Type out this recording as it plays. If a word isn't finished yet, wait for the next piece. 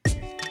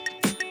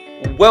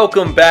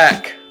Welcome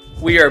back.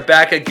 We are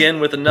back again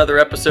with another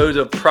episode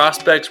of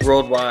Prospects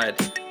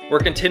Worldwide. We're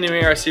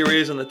continuing our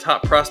series on the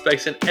top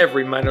prospects in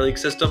every minor league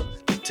system.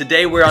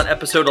 Today we're on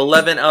episode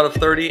 11 out of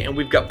 30, and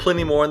we've got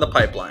plenty more in the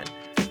pipeline.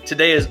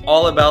 Today is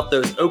all about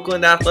those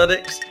Oakland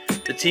Athletics,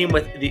 the team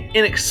with the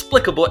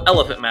inexplicable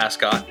elephant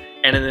mascot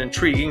and an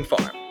intriguing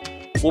farm.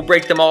 We'll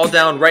break them all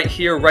down right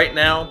here, right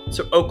now.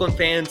 So Oakland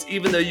fans,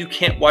 even though you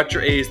can't watch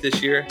your A's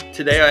this year,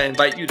 today I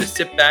invite you to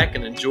sit back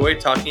and enjoy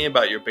talking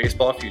about your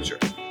baseball future.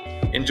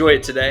 Enjoy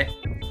it today.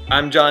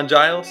 I'm John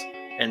Giles,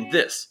 and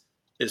this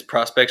is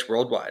Prospects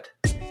Worldwide.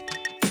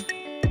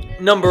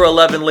 Number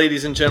 11,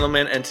 ladies and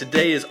gentlemen, and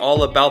today is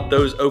all about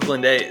those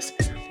Oakland A's.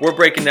 We're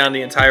breaking down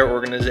the entire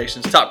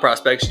organization's top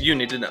prospects you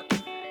need to know.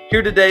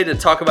 Here today to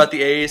talk about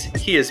the A's,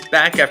 he is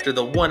back after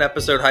the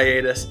one-episode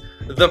hiatus,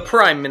 the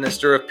Prime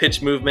Minister of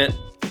Pitch Movement,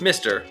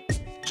 Mr.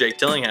 Jake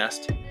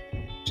Tillinghast.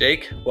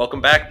 Jake,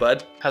 welcome back,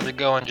 bud. How's it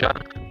going,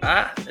 John?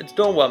 It's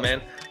doing well,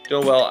 man.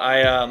 Doing well.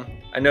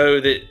 I know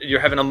that you're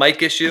having a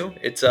mic issue.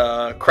 It's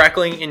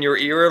crackling in your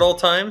ear at all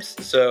times.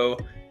 So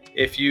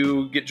if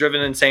you get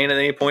driven insane at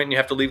any point and you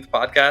have to leave the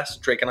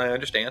podcast, Drake and I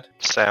understand.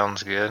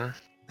 Sounds good.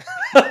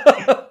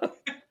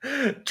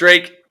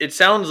 Drake, it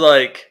sounds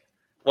like,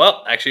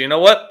 well, actually, you know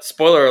what?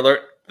 Spoiler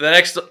alert.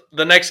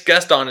 The next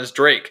guest on is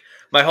Drake.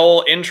 My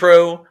whole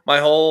intro, my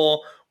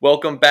whole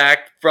welcome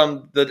back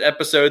from the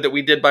episode that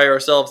we did by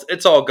ourselves,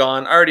 it's all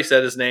gone. I already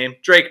said his name.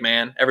 Drake,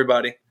 man.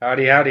 Everybody.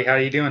 Howdy. How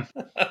you doing?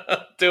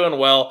 Doing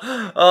well.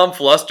 I'm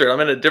flustered. I'm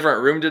in a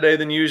different room today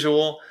than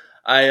usual.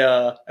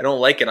 I don't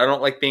like it. I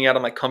don't like being out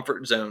of my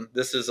comfort zone.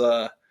 This is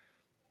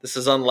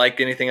unlike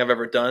anything I've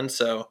ever done.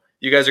 So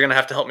you guys are gonna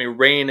have to help me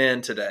rein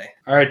in today.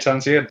 All right,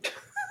 sounds good.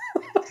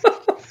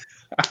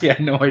 I had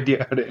no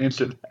idea how to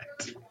answer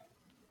that.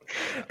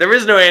 There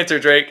is no answer,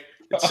 Drake.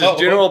 It's just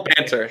general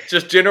banter,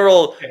 just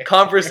general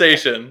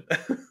conversation.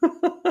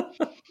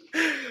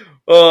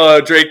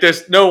 Oh, Drake,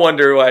 there's no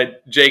wonder why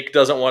Jake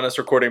doesn't want us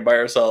recording by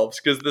ourselves,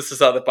 because this is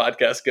how the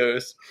podcast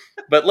goes.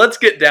 But let's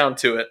get down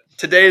to it.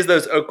 Today is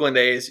those Oakland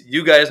A's.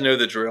 You guys know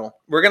the drill.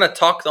 We're going to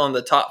talk on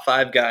the top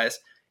 5 guys,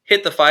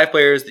 hit the 5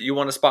 players that you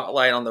want to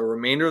spotlight on the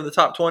remainder of the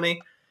top 20,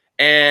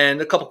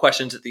 and a couple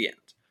questions at the end.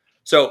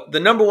 So the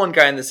number 1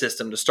 guy in the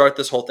system to start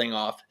this whole thing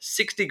off,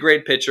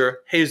 60-grade pitcher,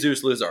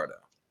 Jesus Luzardo.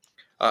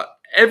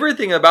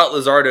 Everything about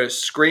Luzardo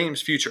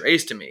screams future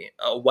ace to me.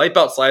 A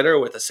wipeout slider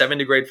with a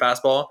 70-grade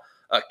fastball,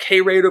 a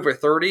K rate over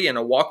 30, and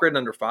a walk rate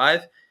under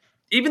 5.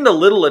 Even the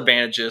little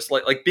advantages,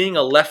 like being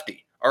a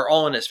lefty, are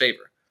all in his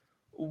favor.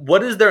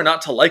 What is there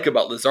not to like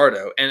about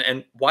Luzardo,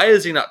 and why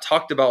is he not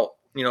talked about,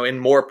 in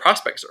more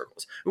prospect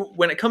circles?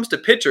 When it comes to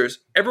pitchers,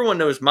 everyone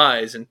knows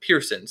Mize and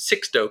Pearson,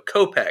 Sixto,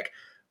 Kopech,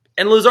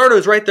 and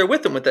Luzardo's right there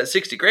with him with that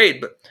 60 grade.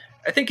 But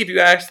I think if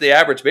you ask the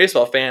average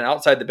baseball fan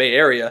outside the Bay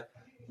Area,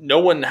 no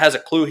one has a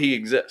clue he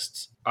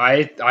exists.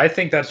 I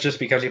think that's just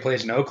because he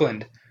plays in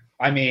Oakland.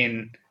 I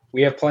mean,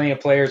 we have plenty of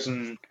players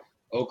in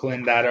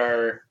Oakland that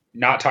are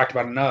not talked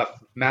about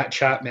enough. Matt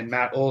Chapman,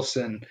 Matt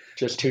Olson,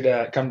 just two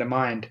to come to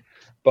mind.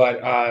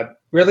 But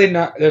really,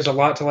 there's a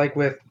lot to like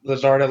with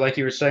Luzardo, like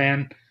you were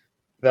saying,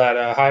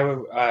 that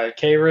high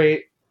K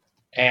rate,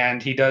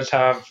 and he does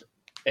have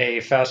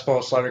a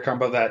fastball slider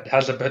combo that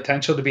has the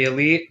potential to be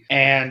elite.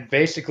 And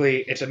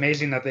basically, it's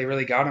amazing that they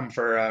really got him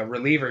for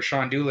reliever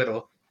Sean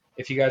Doolittle,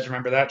 if you guys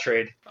remember that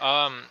trade.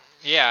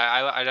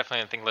 Yeah, I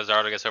definitely think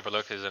Luzardo gets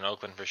overlooked as in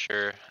Oakland for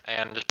sure.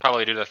 And just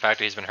probably due to the fact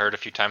that he's been hurt a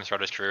few times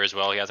throughout his career as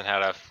well. He hasn't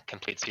had a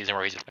complete season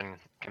where he's just been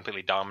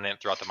completely dominant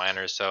throughout the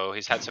minors. So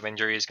he's had some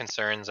injuries,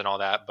 concerns, and all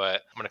that.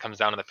 But when it comes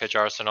down to the pitch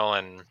arsenal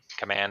and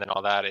command and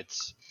all that,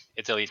 it's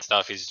elite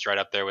stuff. He's just right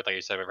up there with, like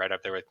you said, right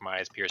up there with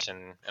Mize,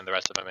 Pearson, and the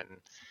rest of them. And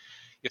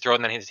you throw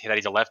in that he's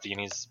a lefty,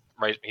 and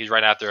he's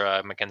right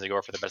after Mackenzie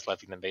Gore for the best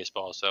lefty in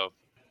baseball. So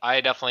I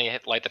definitely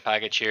like the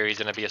package here. He's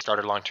going to be a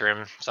starter long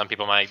term. Some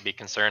people might be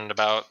concerned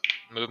about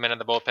movement in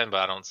the bullpen, but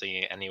I don't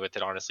see any with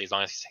it, honestly. As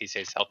long as he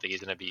stays healthy, he's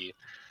going to be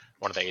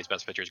one of the A's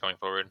best pitchers going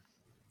forward.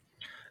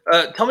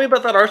 Tell me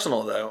about that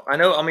arsenal, though.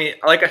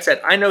 Like I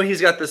said, I know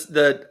he's got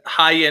the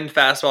high-end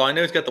fastball. I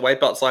know he's got the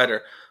wipeout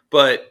slider.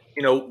 But,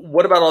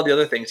 what about all the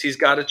other things? He's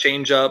got a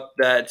changeup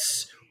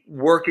that's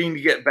working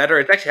to get better.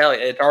 It's actually,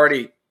 it's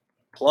already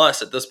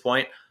plus at this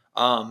point.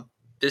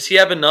 Does he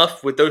have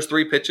enough with those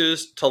 3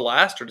 pitches to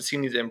last, or does he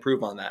need to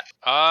improve on that?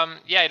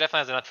 Yeah, he definitely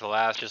has enough to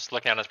last. Just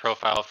looking at his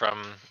profile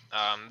from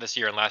this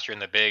year and last year in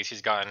the bigs,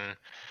 he's gotten,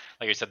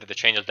 like you said, that the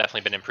change has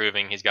definitely been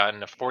improving. He's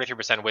gotten a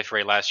 43% whiff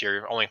rate last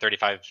year, only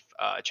 35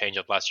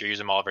 changeup last year,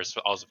 using all of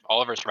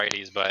his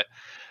righties. But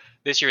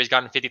this year he's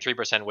gotten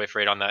 53% whiff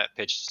rate on that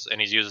pitch, and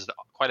he's used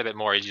quite a bit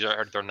more. He's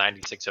thrown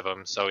 96 of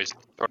them, so he's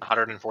thrown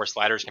 104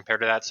 sliders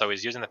compared to that. So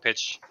he's using the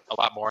pitch a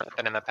lot more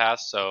than in the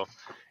past. So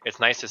it's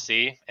nice to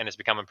see, and it's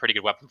become a pretty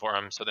good weapon for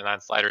him. So the 9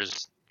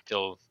 sliders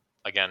still,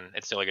 again,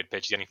 it's still a good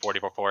pitch. He's getting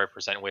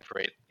 44% whiff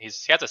rate. He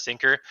has a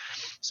sinker,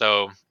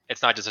 so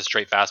it's not just a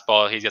straight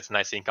fastball. He gets a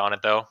nice sink on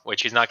it, though,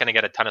 which he's not going to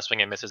get a ton of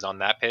swing and misses on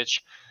that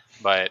pitch,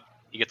 but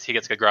he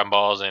gets good ground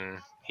balls, and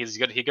He's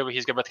good.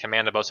 He's good with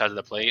command of both sides of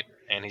the plate,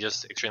 and he's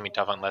just extremely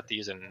tough on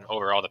lefties. And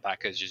overall, the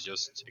package is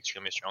just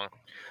extremely strong.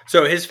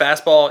 So his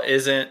fastball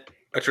isn't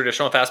a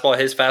traditional fastball.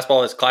 His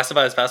fastball is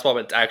classified as fastball,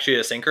 but it's actually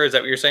a sinker. Is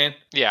that what you're saying?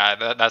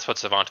 Yeah, that's what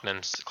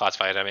Savantman's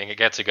classified. I mean, it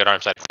gets a good arm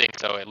side sink,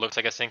 so it looks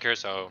like a sinker.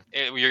 So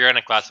you're going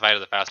to classify it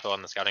as a fastball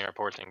in the scouting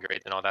reports and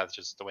grades and all that. It's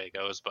just the way it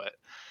goes. But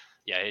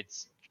yeah,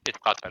 it's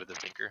classified as a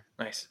sinker.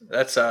 Nice.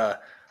 That's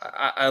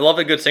I love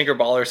a good sinker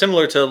baller,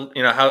 similar to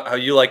how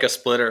you like a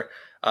splitter.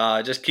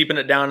 Just keeping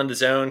it down in the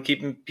zone,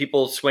 keeping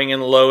people swinging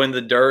low in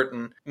the dirt,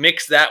 and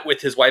mix that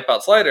with his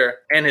wipeout slider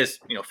and his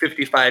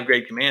 55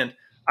 grade command.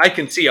 I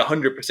can see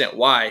 100%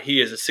 why he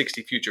is a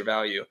 60 future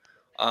value.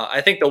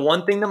 I think the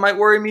one thing that might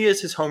worry me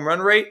is his home run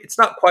rate. It's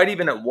not quite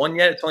even at 1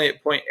 yet. It's only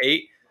at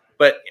 0.8,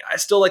 but I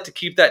still like to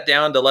keep that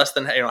down to less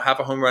than half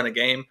a home run a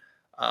game.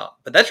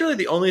 But that's really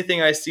the only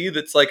thing I see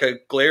that's like a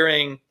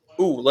glaring,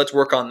 let's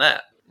work on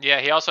that. Yeah,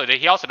 he also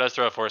does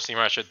throw a four seamer.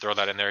 I should throw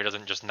that in there. He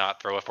doesn't just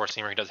not throw a four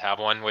seamer. He does have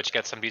one, which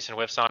gets some decent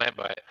whiffs on it.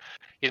 But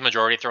he's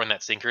majority throwing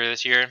that sinker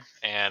this year,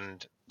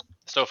 and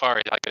so far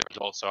he's had good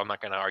results. So I'm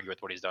not going to argue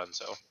with what he's done.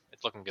 So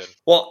it's looking good.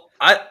 Well,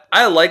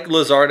 I like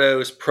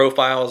Luzardo's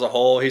profile as a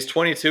whole. He's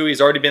 22.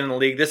 He's already been in the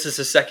league. This is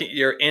his second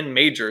year in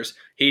majors.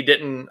 He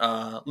didn't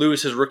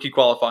lose his rookie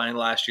qualifying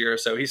last year,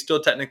 so he's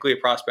still technically a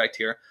prospect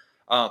here.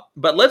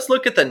 But let's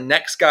look at the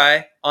next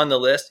guy on the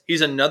list.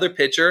 He's another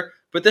pitcher,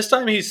 but this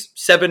time he's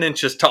 7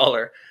 inches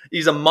taller.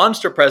 He's a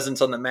monster presence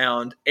on the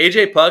mound.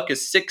 AJ Puk is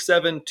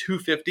 6'7",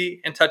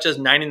 250, and touches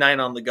 99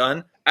 on the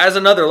gun. As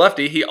another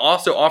lefty, he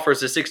also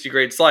offers a 60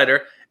 grade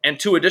slider and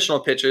 2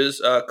 additional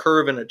pitches, a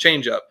curve and a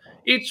changeup,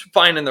 each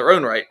fine in their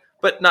own right,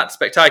 but not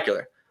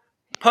spectacular.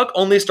 Puk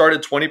only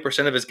started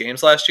 20% of his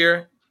games last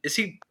year. Is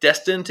he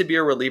destined to be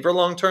a reliever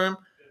long term?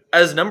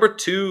 As number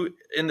 2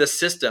 in the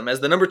system, as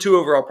the number 2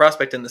 overall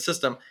prospect in the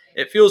system,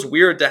 it feels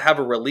weird to have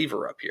a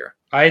reliever up here.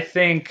 I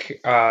think,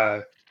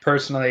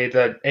 personally,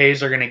 the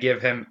A's are going to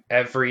give him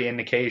every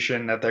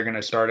indication that they're going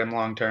to start him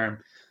long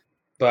term.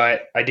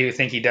 But I do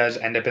think he does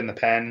end up in the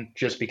pen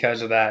just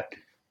because of that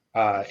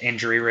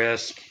injury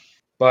risk.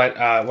 But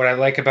what I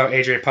like about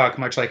AJ Puk,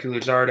 much like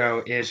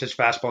Luzardo, is his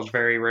fastball is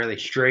very rarely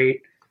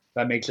straight.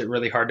 That makes it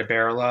really hard to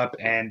barrel up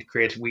and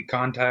creates weak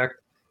contact.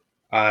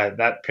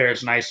 That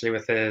pairs nicely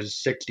with his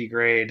 60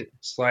 grade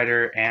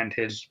slider and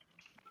his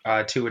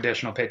 2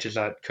 additional pitches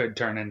that could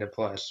turn into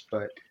plus.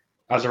 But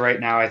as of right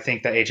now, I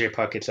think that AJ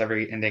Puk gets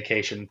every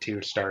indication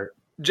to start.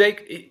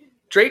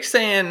 Drake's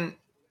saying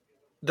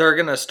they're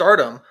going to start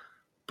him,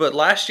 but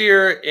last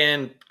year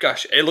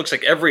it looks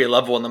like every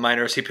level in the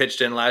minors he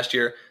pitched in last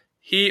year,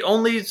 he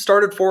only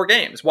started 4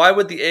 games. Why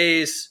would the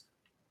A's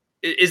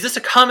 – is this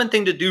a common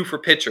thing to do for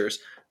pitchers,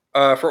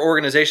 for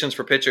organizations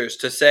for pitchers,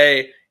 to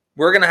say –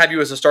 we're going to have you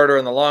as a starter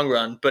in the long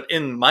run, but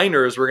in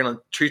minors, we're going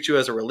to treat you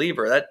as a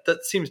reliever?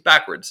 That seems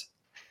backwards.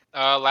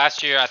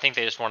 Last year, I think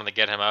they just wanted to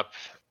get him up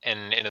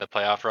and into the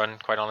playoff run,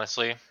 quite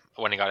honestly,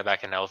 when he got it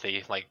back in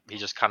healthy. Like, he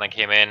just kind of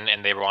came in,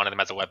 and they wanted him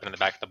as a weapon in the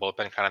back of the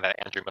bullpen, kind of that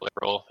Andrew Miller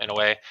role in a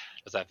way.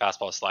 Just that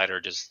fastball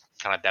slider, just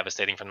kind of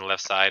devastating from the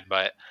left side.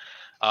 But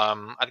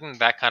I think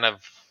that kind of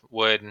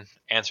would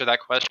answer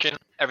that question.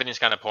 Everything's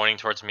kind of pointing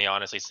towards me,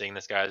 honestly, seeing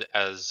this guy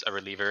as a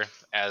reliever,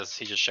 as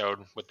he just showed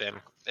with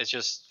them. It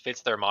just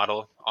fits their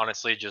model,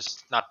 honestly,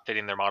 just not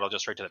fitting their model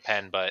just right to the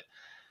pen, but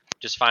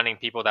just finding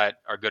people that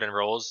are good in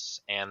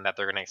roles and that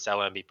they're going to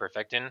excel and be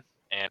perfect in.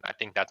 And I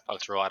think that's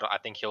Puk's role. I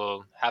think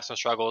he'll have some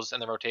struggles in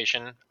the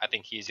rotation. I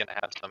think he's going to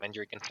have some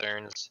injury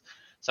concerns,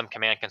 some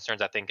command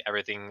concerns. I think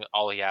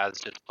all he has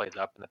just plays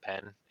up in the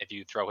pen. If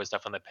you throw his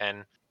stuff in the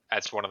pen,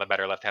 that's one of the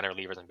better left-handed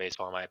relievers in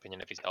baseball, in my opinion,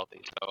 if he's healthy.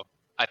 So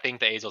I think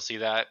the A's will see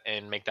that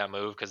and make that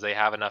move because they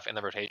have enough in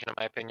the rotation, in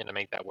my opinion, to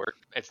make that work.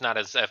 It's not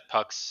as if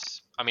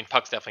Puk's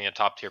definitely a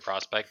top-tier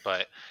prospect,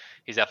 but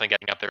he's definitely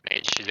getting up there in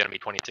age. He's going to be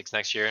 26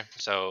 next year.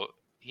 So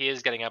he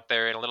is getting up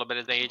there in a little bit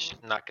of age.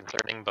 Not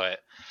concerning, but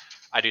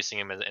I do see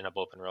him in a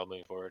bullpen role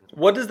moving forward.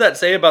 What does that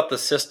say about the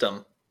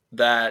system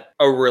that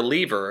a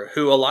reliever,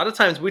 who a lot of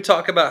times we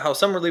talk about how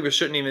some relievers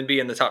shouldn't even be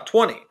in the top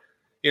 20,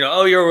 you're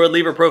a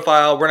reliever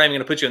profile, we're not even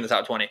going to put you in the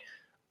top 20.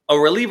 A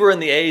reliever in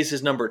the A's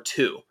is number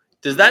 2.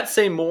 Does that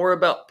say more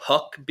about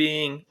Puk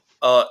being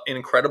an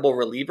incredible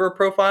reliever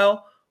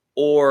profile,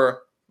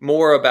 or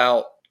more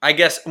about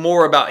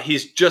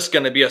he's just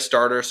going to be a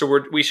starter,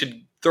 so we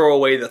should throw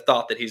away the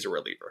thought that he's a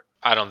reliever?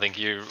 I don't think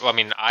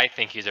I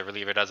think he's a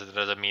reliever.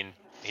 Doesn't mean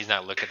he's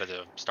not looked at as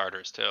a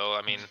starter still.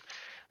 I mean,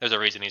 there's a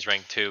reason he's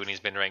ranked 2, and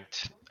he's been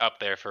ranked up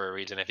there for a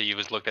reason. If he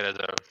was looked at as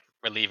a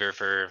reliever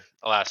for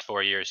the last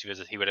 4 years,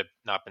 he would have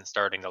not been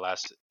starting the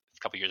last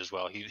couple years as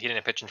well. He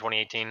didn't pitch in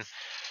 2018.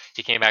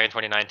 He came back in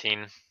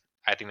 2019.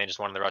 I think they just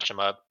wanted to rush him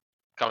up.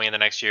 Coming in the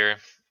next year,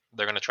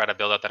 they're going to try to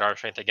build up that arm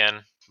strength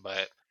again,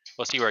 but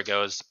we'll see where it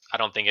goes. I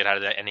don't think it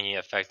had any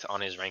effect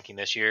on his ranking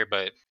this year,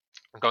 but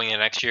going into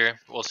next year,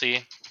 we'll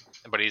see.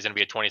 But he's going to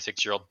be a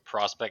 26-year-old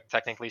prospect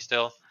technically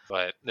still,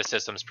 but the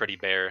system's pretty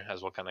bare,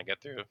 as we'll kind of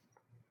get through.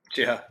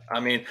 Yeah, I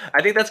mean,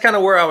 I think that's kind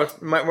of where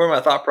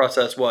my thought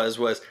process was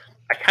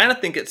I kind of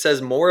think it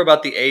says more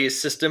about the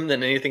A's system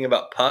than anything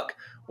about Puk,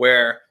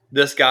 where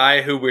this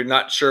guy who we're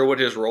not sure what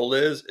his role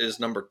is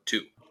number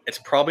 2. It's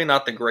probably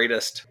not the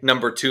greatest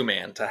number 2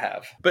 man to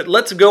have. But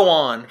let's go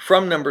on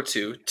from number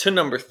 2 to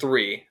number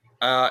 3.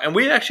 And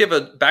we actually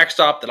have a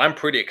backstop that I'm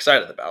pretty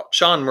excited about.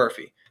 Sean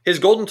Murphy. His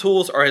golden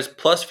tools are his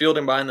plus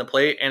fielding behind the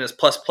plate and his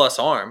plus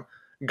arm,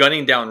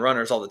 gunning down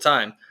runners all the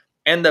time.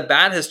 And the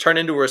bat has turned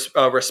into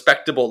a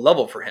respectable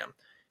level for him.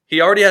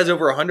 He already has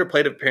over 100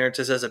 plate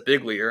appearances as a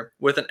big leaguer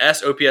with an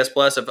SOPS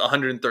plus of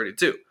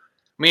 132,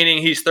 meaning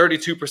he's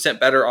 32%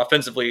 better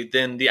offensively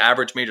than the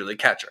average major league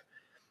catcher.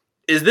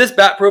 Is this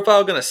bat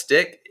profile going to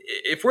stick?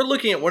 If we're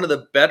looking at one of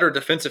the better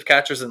defensive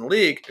catchers in the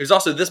league, who's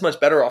also this much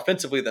better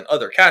offensively than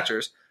other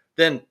catchers,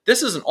 then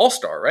this is an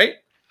all-star, right?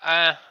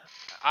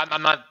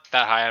 I'm not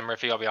that high on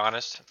Murphy, I'll be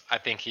honest. I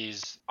think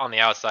he's on the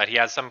outside. He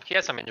has some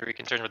injury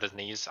concerns with his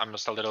knees. I'm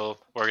just a little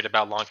worried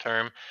about long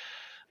term,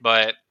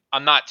 but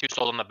I'm not too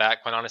sold on the bat,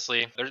 quite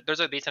honestly. There's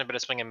a decent bit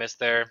of swing and miss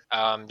there.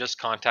 Just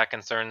contact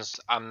concerns.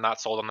 I'm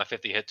not sold on the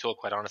 50 hit tool,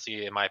 quite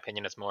honestly. In my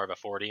opinion, it's more of a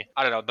 40.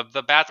 I don't know.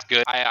 The bat's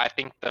good. I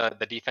think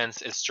the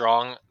defense is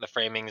strong. The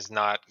framing's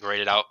not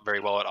graded out very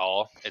well at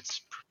all.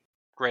 It's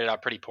graded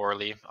out pretty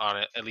poorly on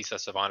at least the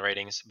Savant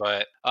ratings.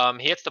 But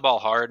he hits the ball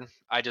hard.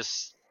 I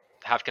just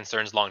have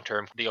concerns long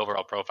term. The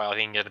overall profile, I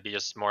think, going to be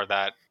just more of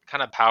that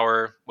kind of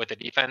power with the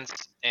defense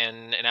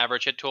and an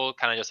average hit tool,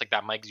 kind of just like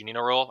that Mike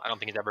Zunino role. I don't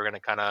think he's ever going to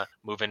kind of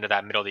move into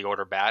that middle of the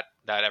order bat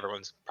that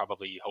everyone's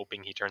probably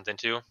hoping he turns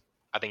into.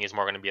 I think he's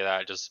more going to be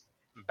that just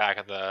back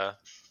of the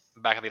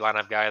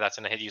lineup guy that's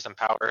going to hit you some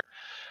power,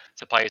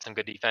 supply you some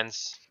good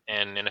defense,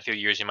 and in a few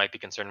years you might be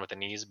concerned with the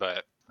knees,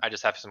 but I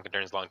just have some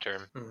concerns long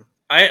term.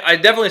 I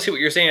definitely see what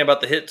you're saying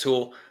about the hit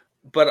tool.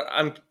 But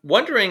I'm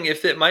wondering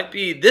if this might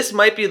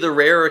be the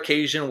rare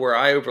occasion where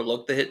I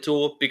overlook the hit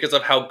tool because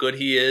of how good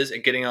he is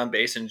at getting on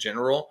base in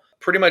general.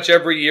 Pretty much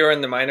every year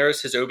in the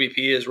minors, his OBP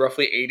is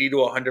roughly 80 to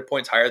 100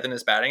 points higher than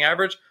his batting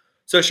average.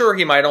 So sure,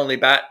 he might only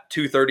bat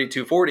 230,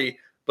 240,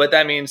 but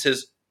that means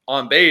his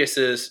on base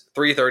is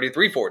 330,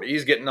 340.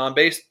 He's getting on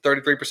base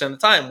 33% of the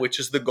time, which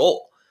is the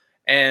goal.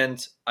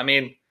 And I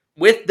mean,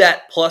 with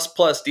that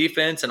plus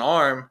defense and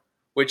arm,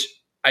 which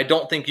I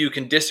don't think you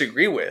can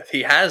disagree with,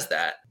 he has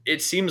that.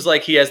 It seems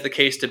like he has the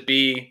case to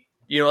be,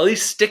 at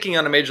least sticking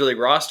on a major league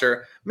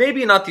roster.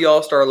 Maybe not the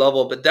all-star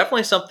level, but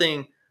definitely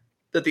something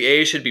that the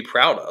A's should be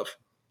proud of.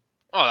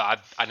 Oh,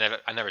 I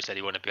never said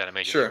he wouldn't be on a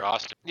major league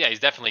roster. Yeah, he's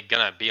definitely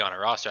gonna be on a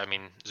roster. I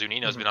mean,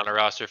 Zunino's been on a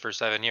roster for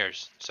 7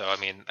 years, so I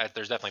mean,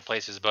 there's definitely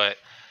places, but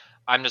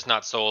I'm just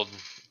not sold.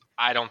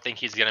 I don't think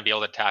he's gonna be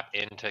able to tap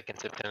into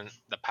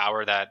the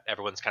power that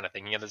everyone's kind of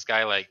thinking of this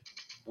guy, like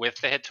with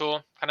the hit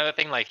tool kind of a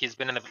thing. Like he's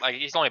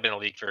only been in the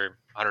league for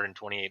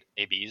 128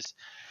 ABs.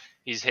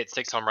 He's hit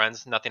 6 home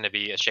runs, nothing to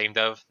be ashamed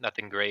of,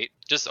 nothing great.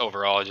 Just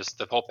overall, just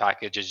the whole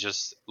package is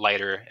just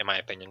lighter, in my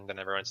opinion, than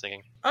everyone's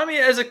thinking. I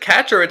mean, as a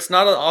catcher, it's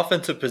not an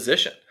offensive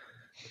position.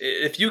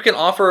 If you can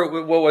offer,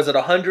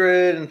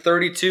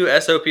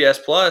 132 SOPS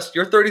plus,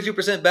 you're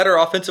 32% better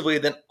offensively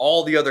than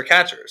all the other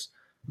catchers.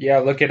 Yeah,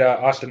 look at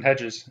Austin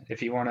Hedges,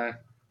 if you want to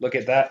look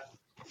at that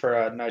for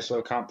a nice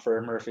low comp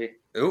for Murphy.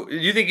 Ooh,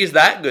 you think he's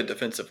that good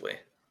defensively?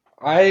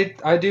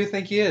 I do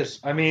think he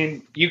is. I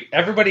mean,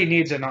 everybody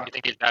needs an. You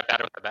think he's that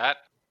bad with the bat?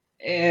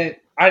 And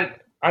I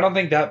don't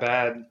think that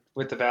bad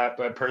with the bat,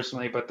 but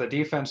the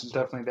defense is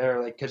definitely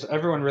there. Like, because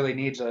everyone really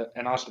needs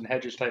an Austin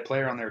Hedges type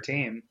player on their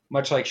team,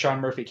 much like Sean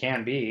Murphy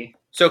can be.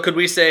 So could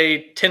we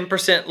say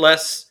 10%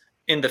 less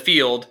in the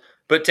field,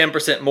 but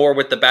 10% more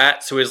with the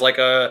bat? So he's like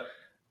a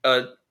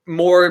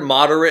more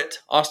moderate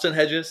Austin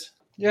Hedges.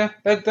 Yeah,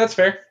 that's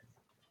fair.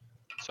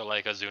 So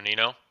like a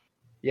Zunino.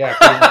 Yeah,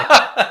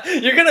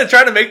 you're gonna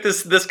try to make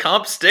this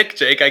comp stick,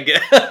 Jake. I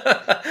get.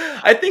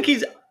 I think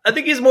he's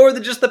more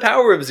than just the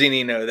power of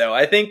Zunino, though.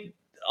 I think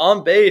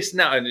on base.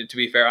 Now, to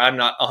be fair, I'm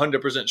not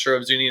 100% sure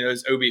of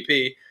Zunino's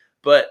OBP,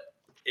 but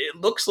it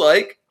looks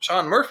like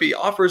Sean Murphy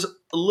offers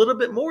a little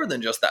bit more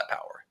than just that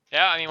power.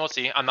 Yeah, I mean, we'll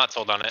see. I'm not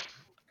sold on it.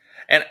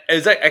 And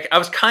I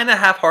was kind of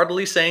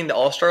half-heartedly saying the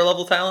all-star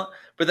level talent,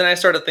 but then I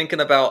started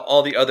thinking about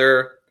all the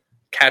other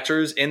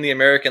catchers in the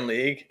American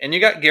League, and you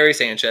got Gary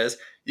Sanchez.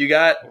 You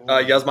got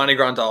Yasmani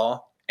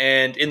Grandal,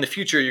 and in the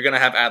future, you're going to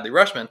have Adley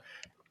Rutschman.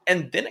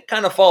 And then it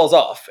kind of falls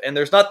off, and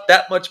there's not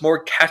that much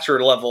more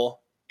catcher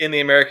level in the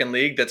American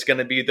League that's going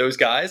to be those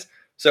guys.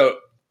 So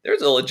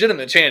there's a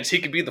legitimate chance he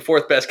could be the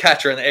 4th best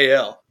catcher in the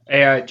AL.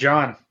 Hey,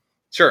 John.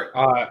 Sure.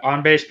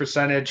 On-base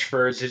percentage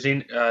for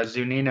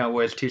Zunino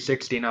was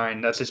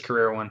 269. That's his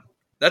career one.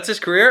 That's his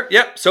career?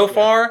 Yep. So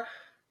far,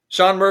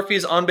 Sean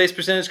Murphy's on-base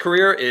percentage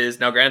career is,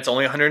 now granted, it's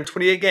only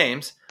 128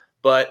 games,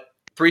 but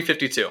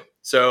 352.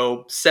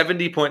 So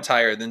 70 points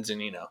higher than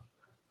Zunino.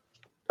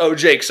 Oh,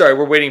 Jake, sorry,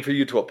 we're waiting for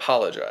you to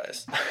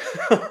apologize.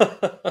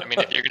 I mean,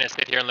 if you're going to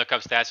sit here and look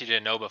up stats you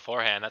didn't know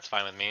beforehand, that's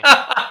fine with me.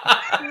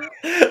 I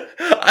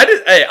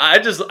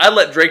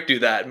let Drake do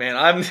that, man.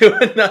 I'm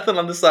doing nothing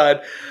on the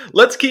side.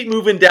 Let's keep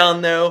moving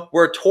down, though.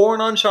 We're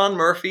torn on Sean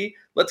Murphy.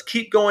 Let's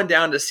keep going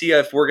down to see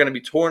if we're going to be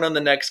torn on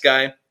the next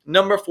guy.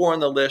 Number 4 on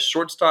the list,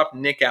 shortstop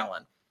Nick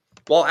Allen.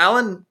 While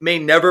Allen may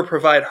never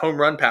provide home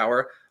run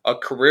power, a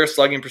career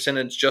slugging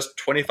percentage just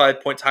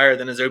 25 points higher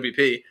than his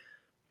OBP.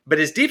 But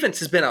his defense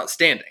has been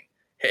outstanding.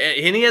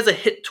 And he has a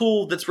hit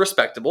tool that's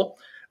respectable.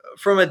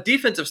 From a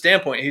defensive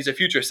standpoint, he's a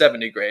future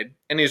 70 grade,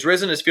 and he's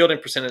risen his fielding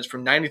percentage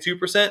from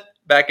 92%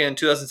 back in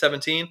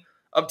 2017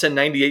 up to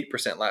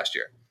 98% last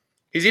year.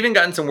 He's even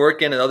gotten some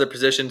work in other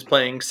positions,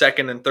 playing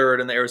second and third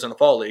in the Arizona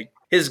Fall League.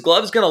 His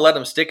glove's going to let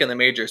him stick in the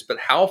majors, but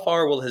how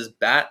far will his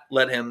bat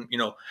let him,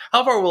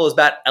 how far will his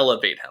bat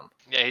elevate him?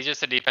 Yeah, he's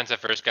just a defensive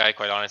first guy,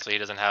 quite honestly. He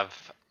doesn't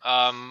have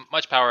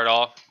much power at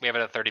all. We have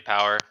it at 30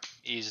 power.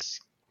 He's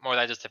more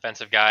than just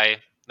defensive guy.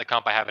 The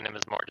comp I have in him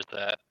is more just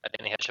a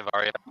Danny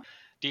Hechavarria.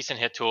 Decent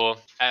hit tool,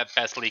 at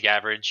best league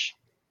average.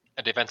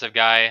 A defensive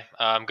guy.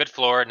 Good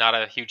floor, not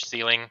a huge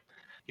ceiling.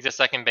 He's a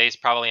second base,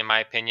 probably, in my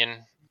opinion.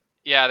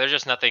 Yeah, there's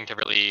just nothing to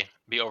really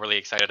be overly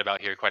excited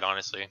about here, quite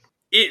honestly.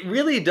 It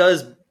really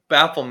does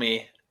baffle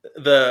me,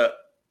 the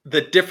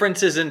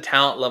differences in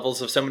talent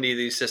levels of so many of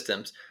these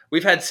systems.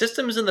 We've had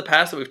systems in the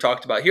past that we've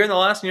talked about here in the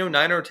last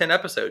 9 or 10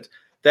 episodes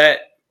that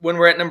when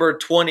we're at number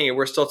 20,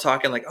 we're still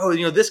talking like, oh,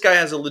 this guy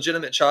has a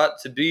legitimate shot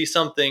to be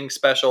something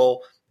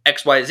special,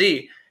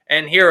 XYZ.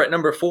 And here at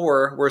number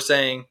 4, we're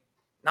saying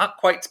not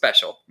quite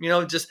special.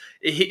 Just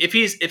if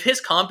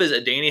his comp is a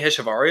Danny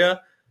Hechavarria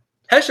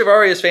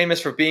is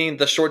famous for being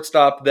the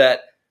shortstop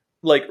that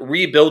like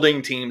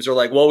rebuilding teams are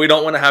like, well, we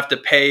don't want to have to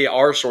pay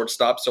our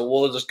shortstop, so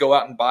we'll just go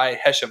out and buy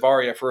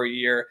Hechavarria for a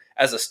year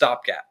as a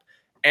stopgap.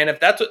 And if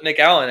that's what Nick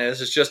Allen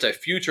is, it's just a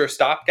future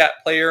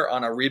stopgap player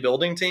on a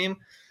rebuilding team.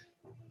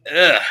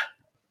 Ugh.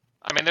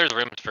 I mean, there's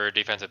room for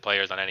defensive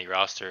players on any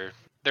roster.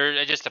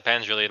 It just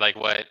depends really, like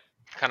what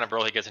kind of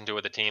role he gets into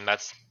with the team.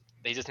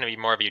 He's just going to be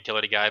more of a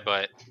utility guy,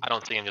 but I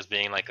don't see him just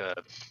being like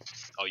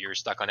you're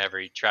stuck on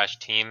every trash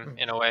team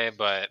in a way,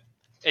 but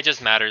it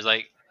just matters.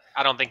 Like,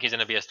 I don't think he's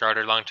going to be a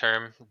starter long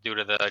term due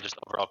to the just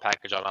overall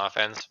package on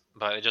offense,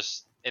 but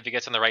if he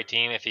gets on the right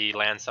team, if he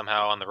lands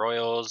somehow on the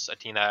Royals, a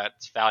team that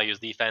values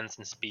defense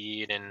and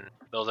speed and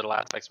those little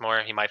aspects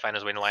more, he might find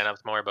his way into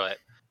lineups more, but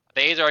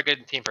the A's are a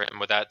good team for him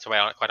with that,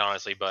 quite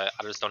honestly, but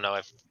I just don't know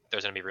if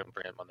there's going to be room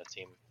for him on the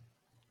team.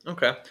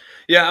 Okay.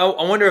 Yeah,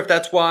 I wonder if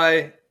that's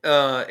why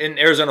in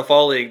Arizona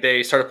Fall League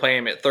they started playing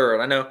him at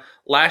third. I know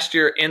last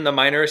year in the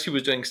minors he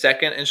was doing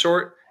second and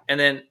short, and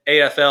then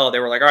AFL they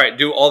were like, all right,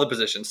 do all the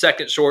positions,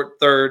 second, short,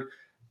 third.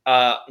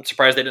 I'm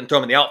surprised they didn't throw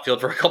him in the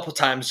outfield for a couple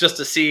times just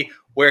to see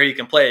where he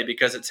can play,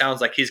 because it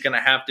sounds like he's going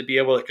to have to be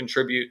able to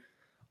contribute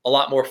a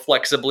lot more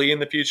flexibly in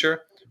the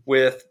future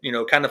with,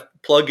 kind of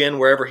plug in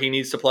wherever he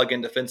needs to plug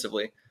in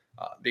defensively.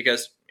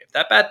 Because if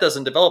that bat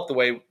doesn't develop the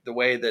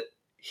way that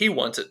he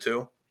wants it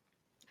to,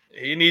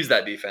 he needs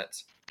that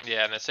defense.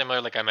 Yeah, and it's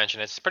similar, like I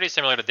mentioned, it's pretty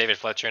similar to David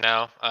Fletcher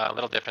now. A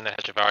little different than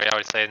Hechavarria, I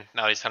would say.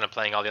 Now he's kind of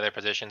playing all the other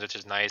positions, which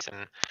is nice.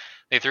 And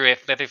they threw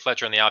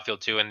Fletcher in the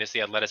outfield too, and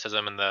the athleticism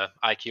and the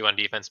IQ on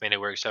defense made it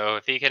work. So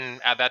if he can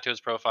add that to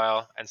his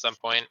profile at some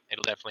point,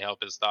 it'll definitely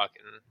help his stock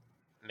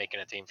in making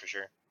a team for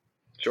sure.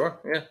 Sure,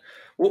 yeah.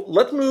 Well,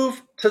 let's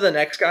move to the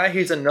next guy.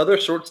 He's another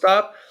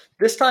shortstop,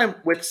 this time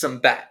with some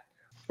bat.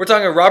 We're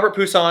talking Robert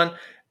Puason.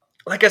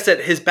 Like I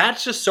said, his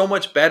bat's just so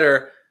much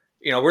better.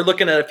 We're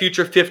looking at a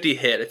future 50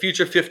 hit, a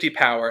future 50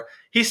 power.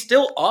 He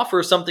still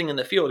offers something in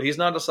the field. He's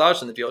not a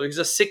slouch in the field. He's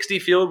a 60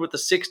 field with a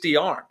 60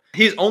 arm.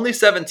 He's only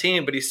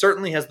 17, but he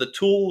certainly has the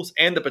tools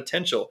and the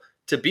potential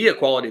to be a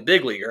quality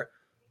big leaguer.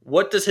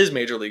 What does his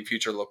major league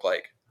future look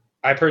like?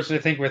 I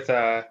personally think with,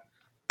 how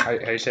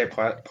do you say it,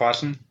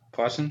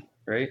 Puason,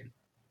 right?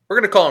 We're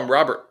going to call him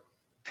Robert.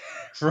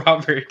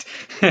 Robert.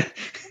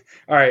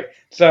 All right.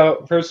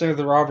 So, personally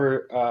with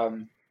Robert,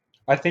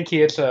 I think he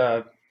hits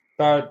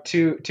about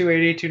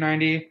 280,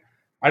 290.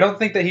 I don't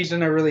think that he's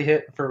going to really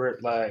hit for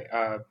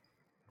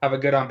have a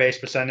good on base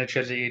percentage,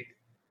 because he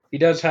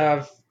does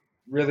have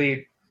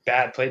really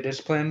bad plate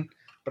discipline.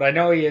 But I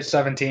know he is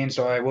 17,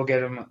 so I will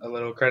give him a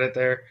little credit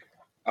there.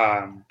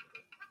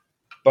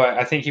 But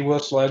I think he will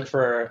slug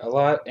for a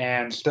lot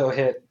and still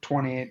hit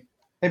 20,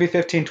 maybe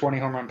 15, 20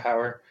 home run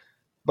power.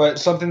 But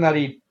something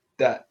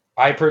that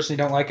I personally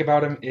don't like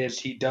about him is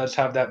he does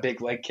have that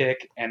big leg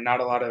kick, and not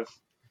a lot of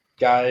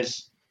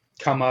guys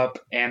come up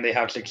and they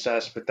have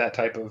success with that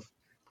type of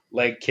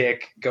leg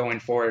kick going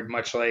forward,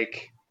 much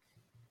like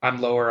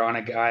I'm lower on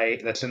a guy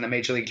that's in the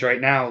major leagues right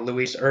now,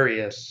 Luis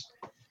Urias,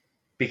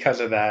 because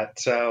of that.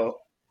 So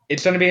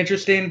it's going to be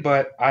interesting,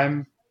 but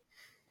I'm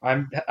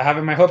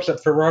having my hopes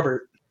up for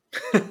Robert.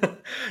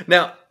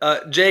 Now,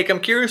 Jake, I'm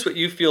curious what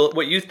you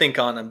think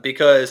on him,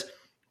 because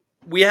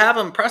we have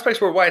him, Prospects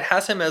Worldwide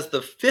has him as the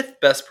 5th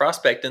best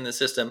prospect in the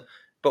system,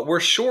 but we're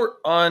short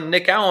on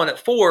Nick Allen at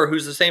 4,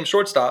 who's the same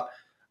shortstop.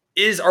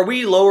 Are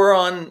we lower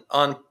on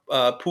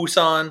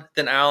Puason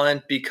than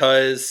Allen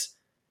because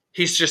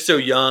he's just so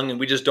young and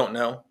we just don't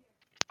know?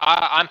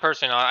 I'm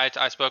personally,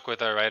 I spoke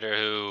with a writer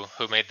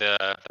who made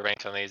the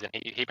ranks on these, and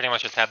he pretty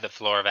much just had the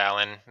floor of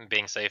Allen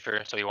being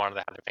safer, so he wanted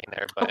to have the rain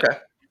there. But okay.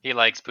 He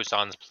likes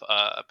Puason's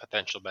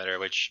potential better,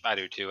 which I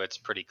do too. It's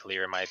pretty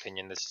clear in my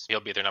opinion.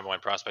 He'll be their number 1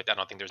 prospect. I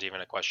don't think there's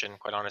even a question,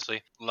 quite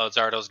honestly.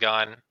 Luzardo's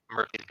gone,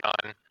 Murphy's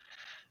gone.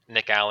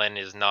 Nick Allen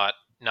is not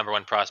number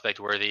 1 prospect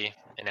worthy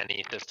in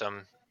any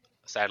system.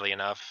 sadly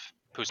enough.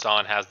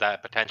 Poussin has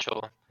that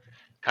potential,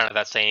 kind of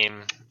that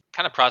same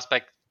kind of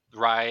prospect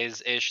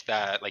rise ish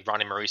that like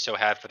Ronnie Mauricio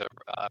had for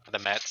the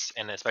Mets,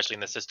 and especially in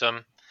the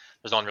system.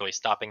 There's no one really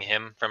stopping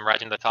him from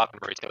rising to the top.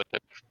 And Mauricio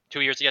took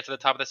 2 years to get to the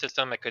top of the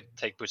system. It could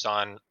take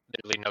Poussin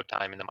literally no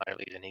time in the minor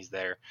leagues, and he's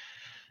there.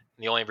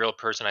 And the only real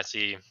person I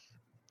see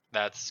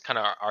that's kind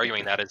of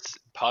arguing that is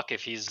Puck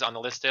if he's on the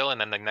list still, and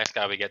then the next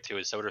guy we get to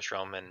is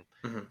Soderstrom.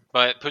 And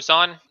But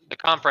Poussin, the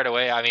comp right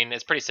away, I mean,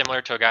 it's pretty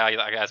similar to a guy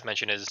like I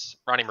mentioned is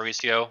Ronnie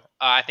Mauricio.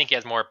 I think he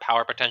has more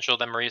power potential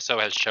than Mauricio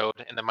has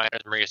showed in the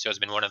minors. Mauricio has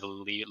been one of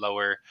the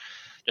lower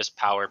just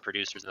power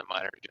producers in the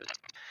minors.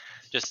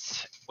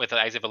 Just with the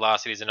exit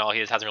velocities and all, he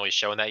just hasn't really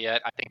shown that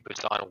yet. I think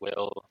Poussin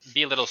will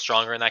be a little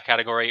stronger in that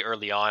category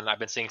early on. I've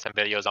been seeing some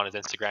videos on his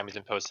Instagram. He's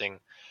been posting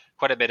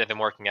quite a bit of him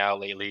working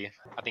out lately.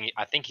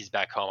 I think he's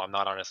back home. I'm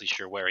not honestly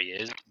sure where he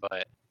is,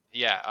 but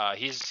yeah,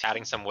 he's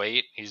adding some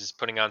weight. He's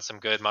putting on some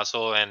good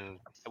muscle, and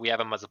we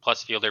have him as a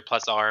plus fielder,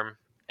 plus arm.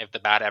 If the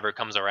bat ever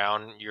comes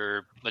around,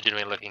 you're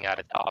legitimately looking at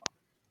a top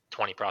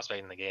 20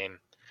 prospect in the game.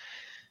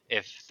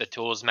 If the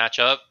tools match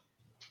up,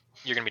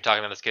 you're going to be talking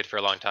about this kid for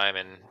a long time,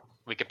 and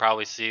we could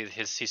probably see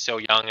he's so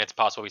young, it's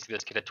possible we see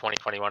this kid at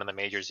 2021 in the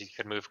majors. He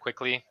could move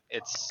quickly.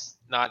 It's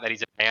not that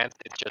he's advanced,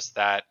 it's just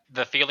that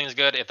the feeling's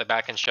good. If the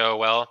bat can show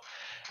well,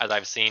 as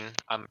I've seen,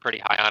 I'm pretty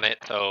high on it,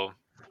 so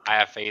I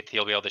have faith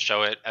he'll be able to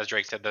show it. As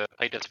Drake said, the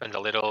plate discipline's a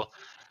little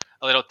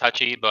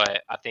touchy,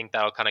 but I think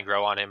that'll kind of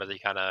grow on him as he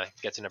kind of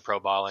gets into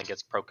pro ball and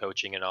gets pro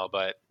coaching and all.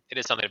 But it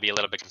is something to be a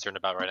little bit concerned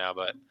about right now.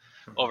 But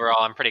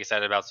overall, I'm pretty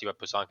excited about see what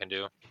Poussin can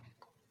do.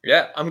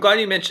 Yeah, I'm glad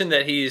you mentioned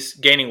that he's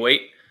gaining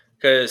weight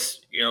because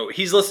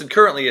he's listed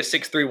currently as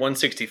 6'3",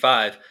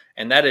 165,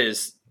 and that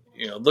is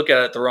look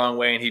at it the wrong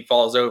way and he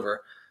falls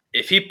over.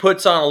 If he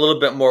puts on a little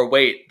bit more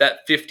weight,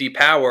 that 50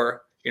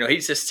 power,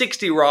 he's a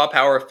 60 raw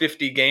power,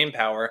 50 game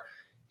power.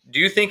 Do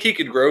you think he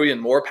could grow even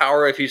more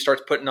power if he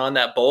starts putting on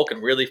that bulk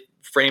and really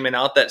framing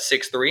out that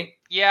 6'3"?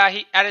 Yeah,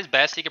 he at his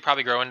best he could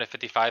probably grow into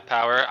 55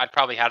 power. I'd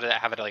probably have it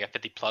at like a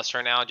 50 plus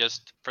right now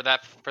just for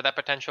that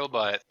potential.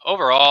 But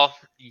overall,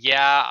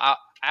 yeah,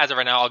 as of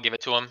right now, I'll give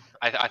it to him.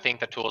 I think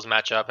the tools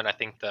match up, and I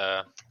think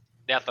the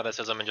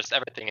athleticism and just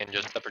everything and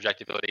just the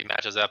projectability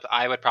matches up.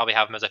 I would probably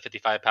have him as a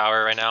 55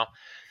 power right now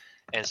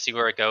and see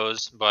where it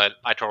goes, but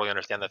I totally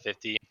understand the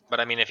 50. But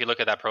I mean, if you look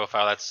at that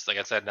profile, that's like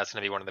I said, that's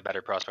going to be one of the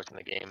better prospects in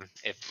the game.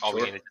 If all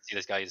we need to see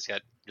this guy is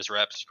get just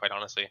reps, quite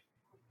honestly.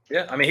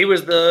 Yeah, I mean, he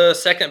was the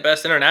second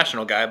best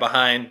international guy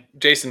behind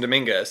Jason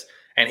Dominguez,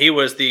 and he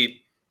was the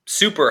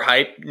super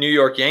hype New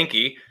York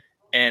Yankee,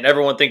 and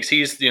everyone thinks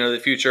he's the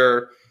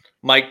future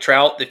Mike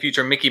Trout, the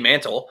future Mickey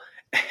Mantle.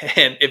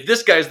 And if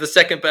this guy's the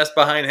second best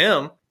behind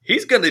him,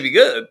 he's going to be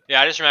good.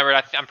 Yeah, I just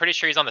remembered. I'm pretty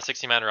sure he's on the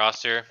 60-man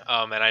roster,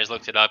 and I just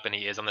looked it up, and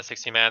he is on the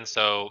 60-man.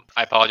 So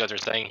I apologize for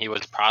saying he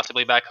was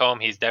possibly back home.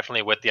 He's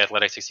definitely with the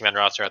Athletic 60-man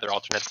roster at their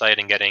alternate site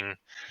and getting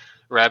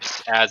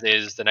reps, as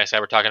is the next guy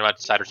we're talking about,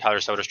 Tyler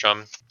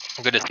Soderstrom.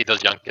 Good to see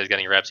those young kids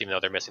getting reps, even though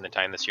they're missing the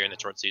time this year in the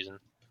short season.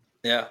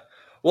 Yeah.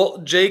 Well,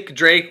 Jake,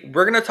 Drake,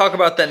 we're going to talk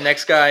about that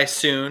next guy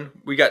soon.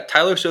 We got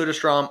Tyler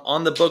Soderstrom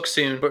on the book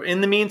soon. But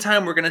in the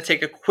meantime, we're going to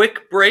take a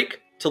quick break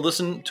to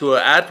listen to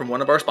an ad from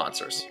one of our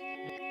sponsors.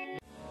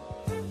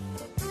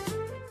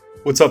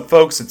 What's up,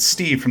 folks? It's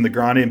Steve from the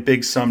Grande and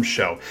Big Sum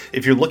Show.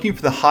 If you're looking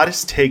for the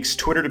hottest takes,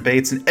 Twitter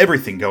debates, and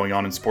everything going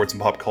on in sports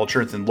and pop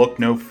culture, then look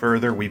no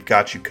further. We've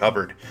got you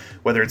covered.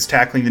 Whether it's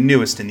tackling the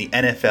newest in the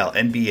NFL,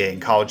 NBA,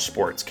 and college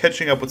sports,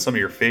 catching up with some of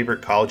your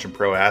favorite college and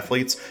pro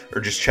athletes,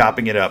 or just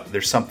chopping it up,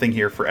 there's something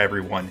here for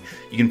everyone.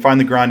 You can find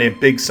the Grande and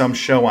Big Sum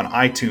Show on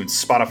iTunes,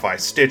 Spotify,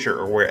 Stitcher,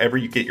 or wherever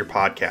you get your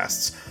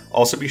podcasts.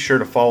 Also, be sure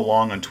to follow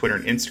along on Twitter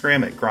and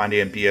Instagram at Grande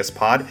and BS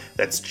Pod.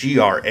 That's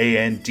GRANDE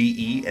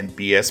and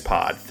BS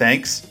Pod.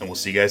 Thanks, and we'll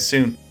see you guys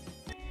soon.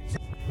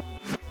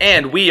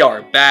 And we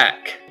are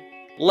back.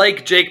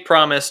 Like Jake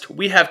promised,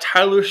 we have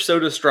Tyler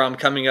Soderstrom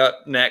coming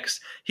up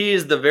next. He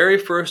is the very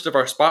first of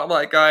our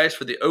spotlight guys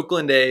for the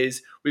Oakland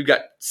A's. We've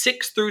got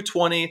 6 through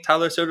 20.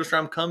 Tyler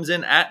Soderstrom comes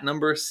in at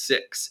number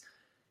 6.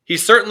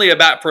 He's certainly a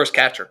bat first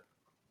catcher.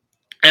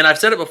 And I've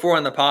said it before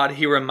in the pod,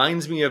 he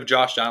reminds me of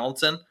Josh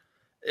Donaldson.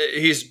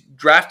 He's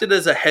drafted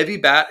as a heavy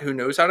bat who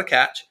knows how to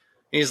catch.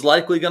 He's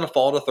likely going to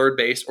fall to third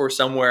base or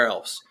somewhere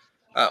else.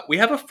 We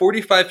have a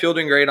 45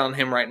 fielding grade on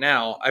him right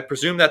now. I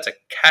presume that's a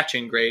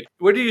catching grade.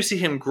 Where do you see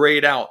him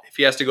grade out if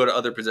he has to go to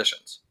other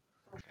positions?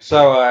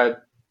 So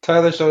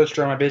Tyler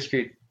Soderstrom,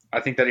 I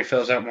think that he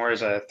fills out more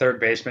as a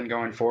third baseman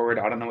going forward.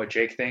 I don't know what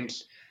Jake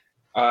thinks,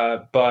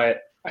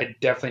 but I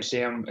definitely see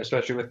him,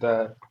 especially with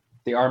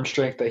the arm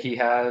strength that he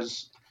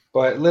has.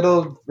 But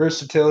little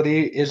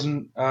versatility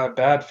isn't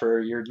bad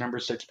for your number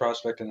 6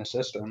 prospect in the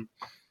system.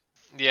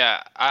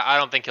 Yeah, I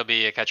don't think he'll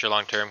be a catcher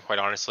long term, quite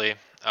honestly.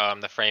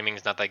 The framing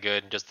is not that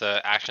good. Just the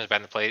actions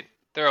behind the plate,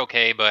 they're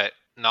okay, but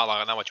not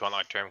what you want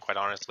long term, quite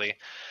honestly.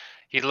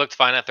 He looked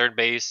fine at third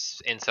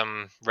base in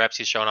some reps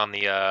he's shown on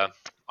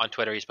on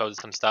Twitter. He's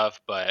posted some stuff,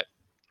 but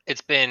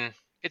it's been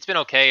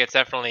okay. It's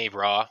definitely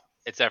raw.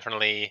 It's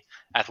definitely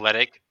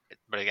athletic,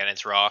 but again,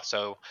 it's raw.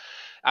 So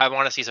I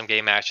want to see some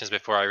game actions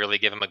before I really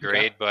give him a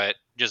grade. But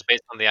just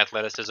based on the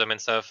athleticism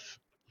and stuff,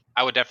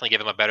 I would definitely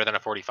give him a better than a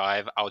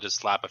 45. I'll just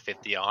slap a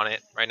 50 on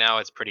it. Right now,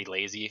 it's pretty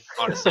lazy,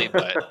 honestly,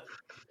 but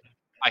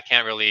I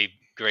can't really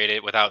grade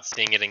it without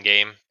seeing it in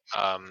game.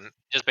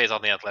 Just based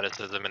on the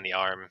athleticism and the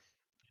arm,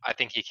 I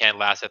think he can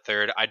last at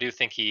third. I do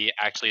think he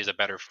actually is a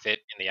better fit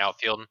in the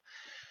outfield,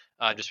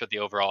 just with the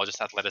overall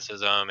just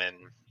athleticism and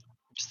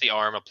just the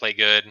arm will play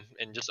good,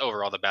 and just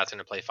overall the bat's going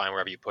to play fine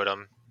wherever you put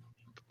him.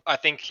 I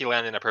think he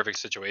landed in a perfect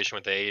situation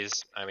with the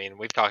A's. I mean,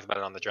 we've talked about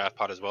it on the draft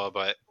pod as well,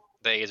 but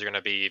the A's are going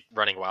to be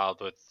running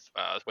wild with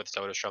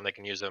Soderstrom. They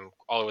can use him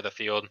all over the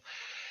field.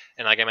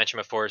 And like I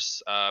mentioned before,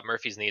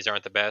 Murphy's knees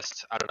aren't the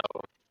best. I don't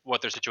know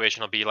what their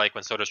situation will be like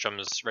when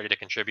Soderstrom's ready to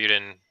contribute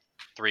in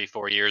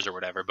 3-4 years or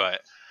whatever.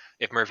 But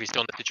if Murphy's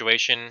still in the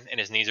situation and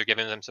his knees are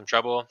giving him some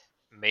trouble,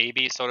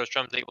 maybe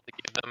Soderstrom's able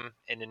to give them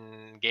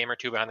a game or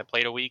two behind the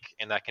plate a week,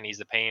 and that can ease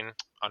the pain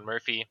on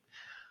Murphy.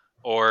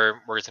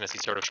 Or we're just going to see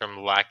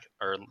Soderstrom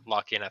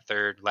lock in at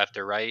third, left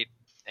or right,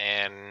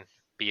 and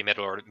be a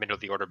middle of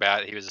the order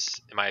bat. He was,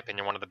 in my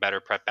opinion, one of the better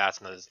prep bats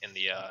in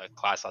the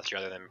class last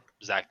year, other than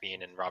Zach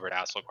Bean and Robert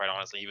Hassel. Quite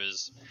honestly,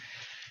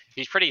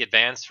 he's pretty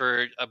advanced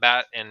for a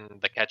bat in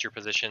the catcher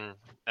position.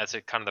 That's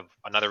kind of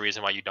another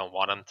reason why you don't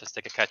want him to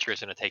stick a catcher.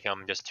 It's going to take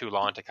him just too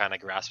long to kind of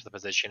grasp the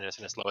position, and it's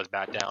going to slow his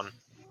bat down.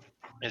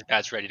 His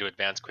bat's ready to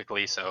advance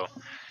quickly, so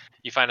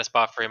you find a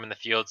spot for him in the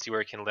field, see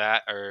where he can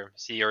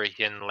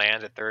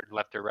land at third,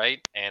 left, or right,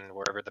 and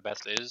wherever the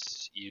best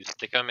is, you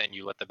stick him and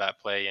you let the bat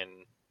play, and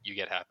you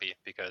get happy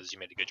because you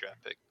made a good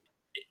draft pick.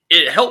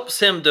 It helps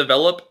him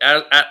develop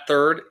at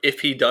third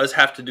if he does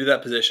have to do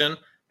that position,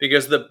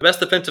 because the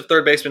best defensive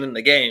third baseman in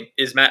the game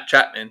is Matt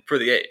Chapman for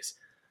the A's.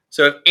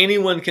 So if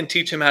anyone can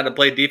teach him how to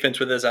play defense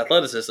with his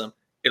athleticism,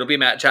 it'll be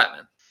Matt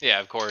Chapman. Yeah,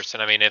 of course.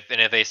 And I mean, if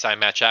they sign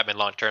Matt Chapman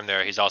long term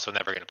there, he's also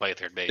never going to play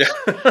third base.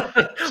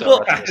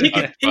 Well,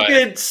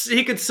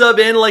 he could sub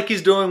in like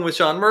he's doing with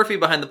Sean Murphy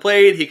behind the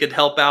plate. He could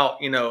help out,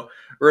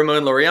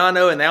 Ramon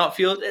Laureano in the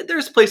outfield.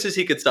 There's places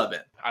he could sub in.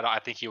 I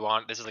think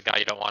this is a guy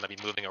you don't want to be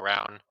moving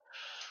around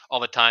all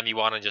the time. You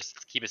want to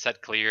just keep his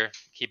head clear,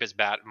 keep his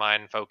bat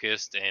mind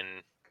focused,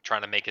 and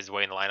trying to make his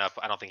way in the lineup.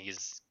 I don't think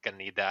he's going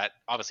to need that.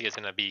 Obviously, it's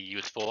going to be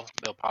useful.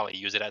 They'll probably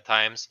use it at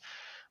times,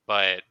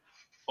 but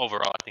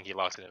overall, I think he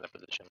locks it in the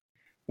position.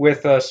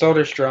 With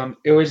Soderstrom,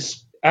 it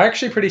was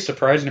actually pretty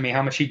surprising to me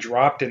how much he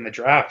dropped in the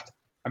draft.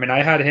 I mean,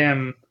 I had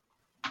him,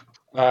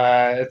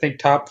 I think,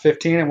 top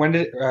 15. And when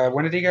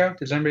did he go?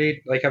 Does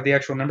anybody have the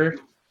actual number?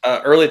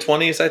 Early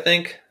 20s, I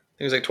think.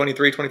 He was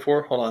 23,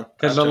 24. Hold on.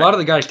 Because a lot of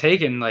the guys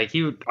taken, I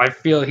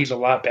feel he's a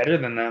lot better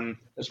than them,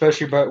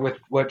 especially with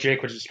what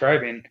Jake was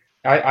describing.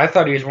 I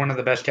thought he was one of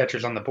the best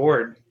catchers on the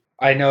board.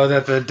 I know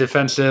that the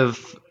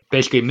defensive,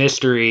 basically,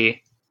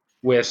 mystery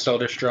with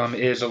Soderstrom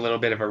is a little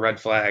bit of a red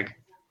flag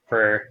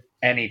for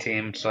any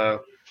team,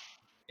 so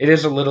it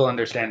is a little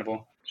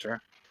understandable. Sure.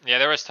 Yeah,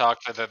 there was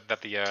talk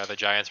that the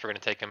Giants were going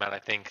to take him at, I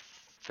think,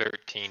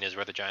 13 is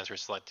where the Giants were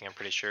selecting. I'm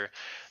pretty sure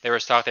there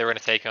was talk they were going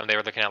to take him. They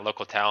were looking at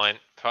local talent.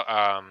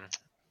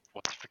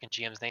 What's the freaking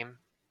GM's name?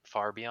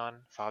 Farhan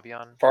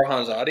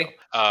Zadi.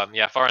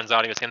 Yeah, Farhan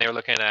Zadi was saying they were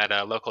looking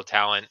at local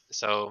talent.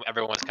 So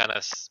everyone was kind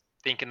of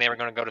thinking they were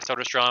going to go to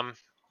Soderstrom,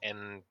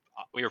 and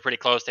we were pretty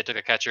close. They took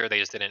a catcher. They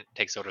just didn't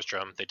take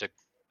Soderstrom. They took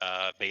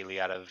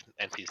Bailey out of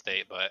NC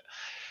State. But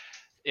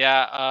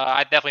yeah,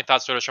 I definitely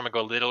thought Soderstrom would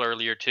go a little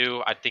earlier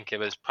too. I think it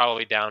was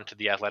probably down to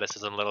the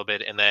athleticism a little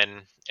bit. And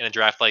then in a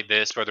draft like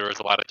this, where there was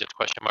a lot of just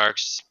question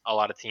marks, a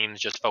lot of teams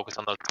just focus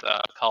on those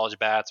college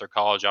bats or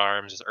college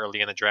arms just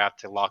early in the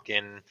draft to lock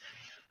in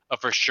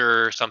for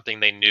sure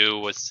something they knew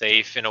was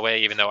safe in a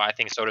way, even though I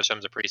think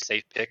Soderstrom's a pretty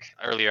safe pick.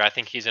 Earlier, I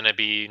think he's going to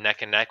be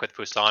neck and neck with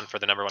Poussin for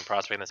the number one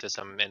prospect in the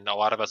system, and a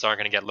lot of us aren't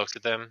going to get looks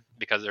at them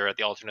because they're at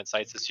the alternate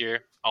sites this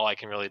year. All I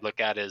can really look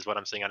at is what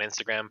I'm seeing on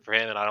Instagram for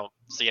him, and I don't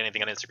see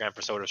anything on Instagram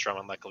for Soderstrom,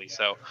 unluckily.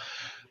 So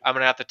I'm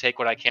going to have to take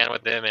what I can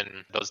with them,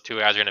 and those two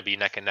guys are going to be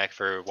neck and neck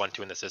for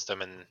 1-2 in the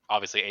system, and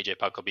obviously AJ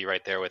Puck will be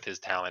right there with his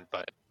talent,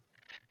 but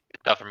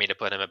it's tough for me to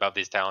put him above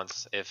these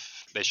talents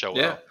if they show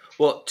well. Yeah.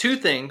 Well, two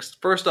things.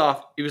 First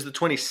off, he was the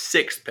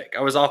 26th pick.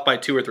 I was off by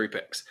 2 or 3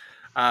 picks.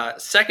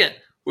 Second,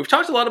 we've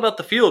talked a lot about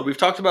the field. We've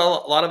talked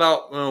about a lot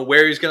about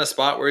where he's going to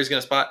spot,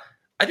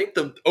 I think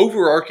the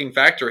overarching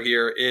factor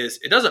here is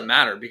it doesn't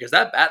matter because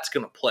that bat's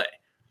going to play.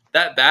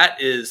 That bat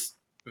is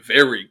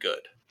very good.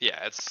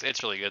 Yeah,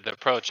 it's really good. The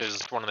approach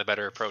is one of the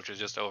better approaches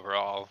just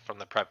overall from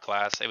the prep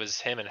class. It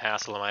was him and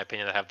Hassel, in my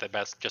opinion, that have the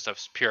best just of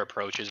pure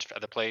approaches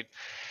at the plate.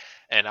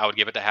 And I would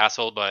give it to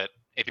Hassel, but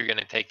if you're going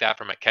to take that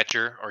from a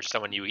catcher or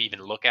someone you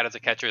even look at as a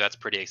catcher, that's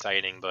pretty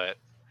exciting. But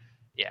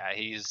yeah,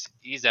 he's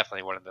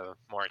definitely one of the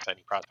more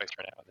exciting prospects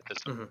right now in the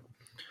system. Mm-hmm.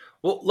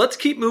 Well, let's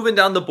keep moving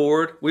down the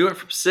board. We went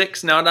from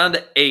 6 now down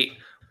to 8.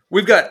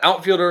 We've got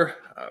outfielder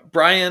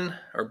Brayan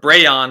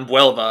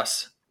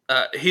Buelvas.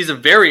 He's a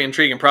very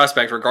intriguing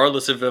prospect,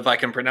 regardless of if I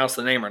can pronounce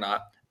the name or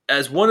not.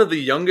 As one of the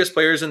youngest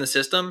players in the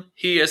system,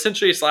 he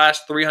essentially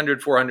slashed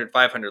 300, 400,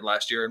 500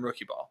 last year in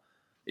rookie ball.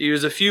 He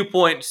was a few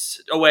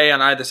points away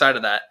on either side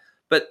of that,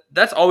 but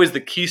that's always the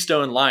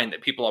keystone line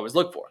that people always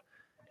look for.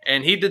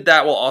 And he did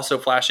that while also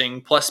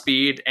flashing plus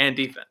speed and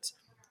defense.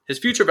 His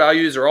future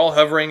values are all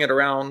hovering at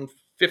around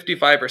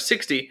 55 or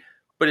 60,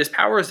 but his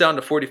power is down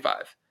to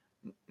 45.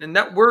 And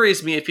that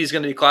worries me if he's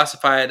going to be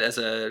classified as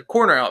a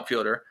corner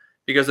outfielder,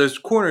 because those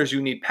corners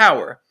you need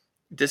power.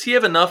 Does he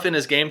have enough in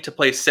his game to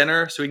play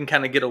center so he can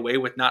kind of get away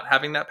with not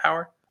having that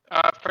power?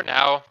 For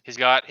now, he's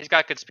got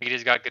good speed,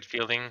 he's got good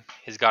fielding,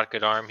 he's got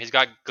good arm, he's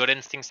got good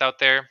instincts out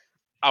there.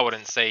 I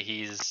wouldn't say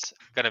he's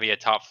going to be a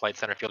top flight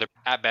center fielder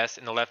at best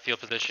in the left field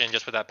position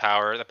just with that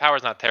power. The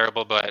power's not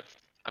terrible, but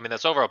I mean,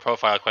 this overall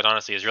profile, quite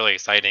honestly, is really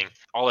exciting.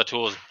 All the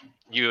tools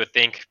you would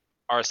think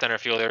are a center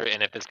fielder,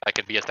 and if this guy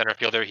could be a center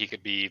fielder, he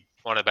could be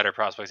one of the better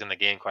prospects in the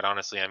game, quite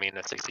honestly. I mean,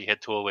 a 60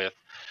 hit tool with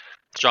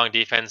strong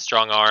defense,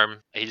 strong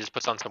arm. He just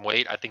puts on some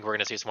weight. I think we're going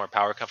to see some more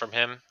power come from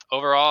him.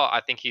 Overall,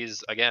 I think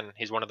he's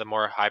one of the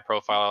more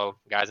high-profile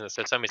guys in the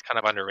system. He's kind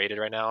of underrated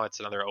right now.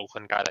 It's another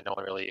Oakland guy that no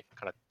one really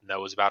kind of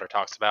knows about or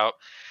talks about.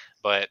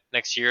 But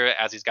next year,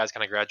 as these guys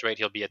kind of graduate,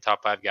 he'll be a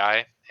top 5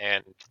 guy,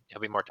 and he'll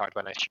be more talked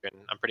about next year.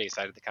 And I'm pretty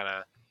excited to kind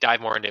of dive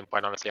more into him,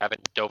 quite honestly. I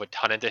haven't dove a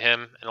ton into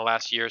him in the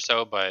last year or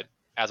so, but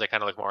as I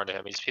kind of look more into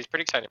him, he's a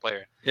pretty exciting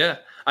player. Yeah.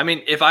 I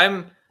mean, if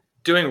I'm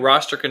doing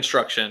roster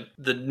construction,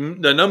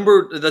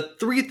 the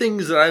 3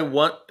 things that I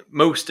want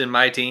most in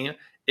my team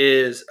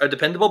is a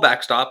dependable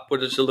backstop,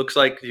 which it looks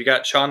like you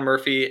got Sean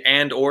Murphy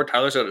and or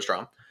Tyler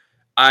Soderstrom.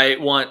 I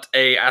want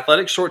a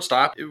athletic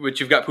shortstop,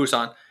 which you've got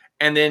Poussin.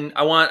 And then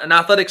I want an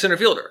athletic center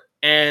fielder,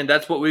 and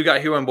that's what we've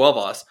got here in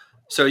Buelvas.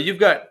 So you've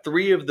got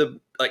 3 of the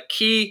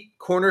key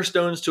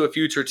cornerstones to a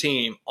future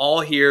team all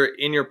here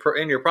in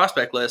your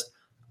prospect list.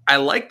 I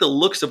like the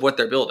looks of what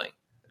they're building.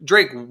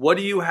 Drake, what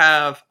do you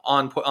have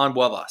on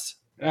Buelvas?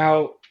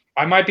 Now,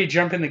 I might be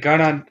jumping the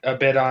gun on a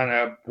bit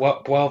on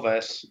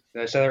Buelvas.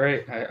 Did I say that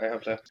right? I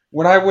hope so.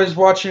 When I was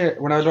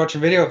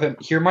watching video of him,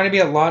 he reminded me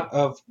a lot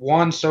of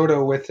Juan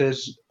Soto with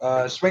his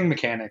swing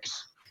mechanics.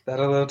 Is that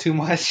a little too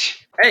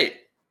much? Hey.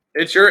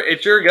 It's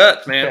your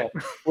guts, man.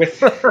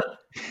 With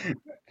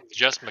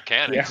just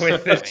mechanics. Yeah,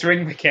 with the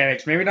swing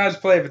mechanics. Maybe not his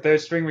play, but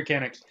there's swing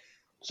mechanics.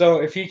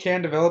 So if he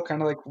can develop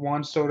kind of like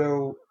Juan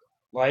Soto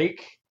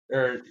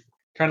or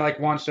kind of like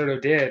Juan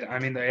Soto did, I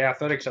mean, the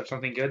athletics have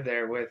something good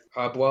there with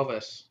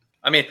Buelvas.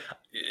 I mean,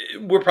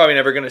 we're probably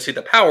never going to see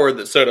the power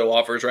that Soto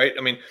offers, right?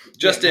 I mean,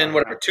 just 2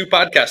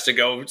 podcasts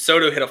ago,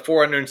 Soto hit a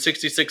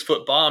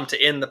 466-foot bomb to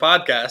end the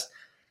podcast.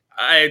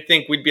 I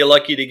think we'd be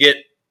lucky to get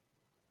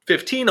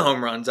 15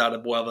 home runs out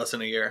of Buelvas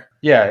in a year.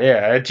 Yeah.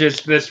 It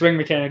just the swing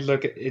mechanics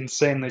look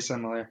insanely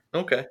similar.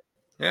 Okay.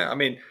 Yeah, I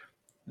mean,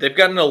 they've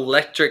got an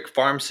electric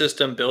farm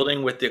system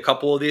building with a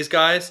couple of these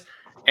guys,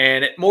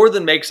 and it more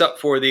than makes up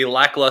for the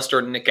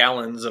lackluster Nick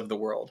Allens of the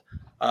world.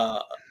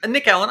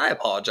 Nick Allen, I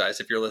apologize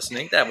if you're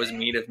listening. That was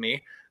mean of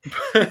me.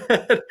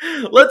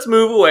 Let's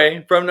move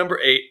away from number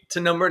 8 to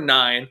number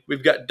 9.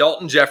 We've got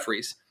Dalton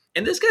Jeffries,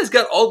 and this guy's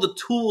got all the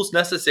tools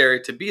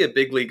necessary to be a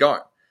big league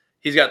arm.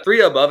 He's got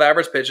 3 above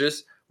average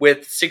pitches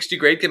with 60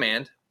 grade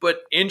command,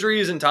 but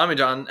injuries and Tommy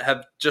John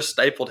have just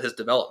stifled his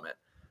development.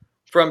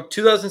 From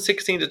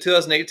 2016 to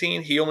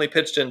 2018, he only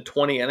pitched in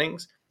 20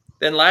 innings.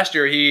 Then last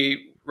year,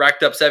 he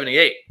racked up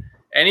 78,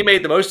 and he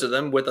made the most of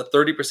them with a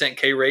 30%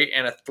 K rate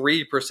and a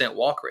 3%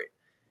 walk rate.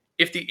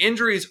 If the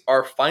injuries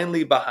are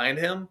finally behind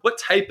him, what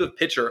type of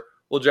pitcher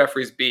will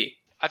Jeffries be?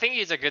 I think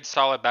he's a good,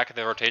 solid back of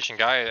the rotation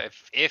guy.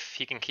 If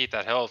he can keep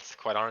that health,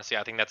 quite honestly,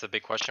 I think that's a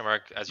big question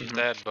mark, as you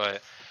said,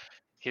 but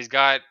he's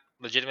got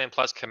legitimate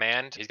plus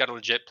command. He's got a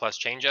legit plus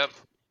changeup.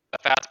 The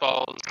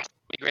fastball,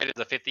 we graded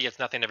as a 50. It's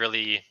nothing to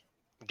really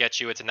get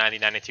you. It's a 90,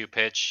 92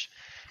 pitch.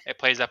 It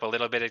plays up a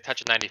little bit. It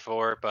touches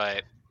 94,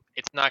 but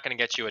it's not going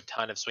to get you a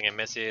ton of swing and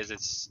misses.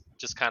 It's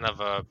just kind of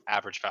a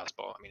average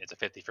fastball. I mean, it's a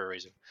 50 for a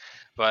reason.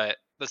 But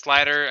the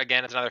slider,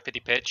 again, is another 50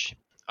 pitch.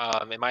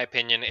 In my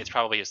opinion, it's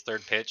probably his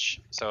 3rd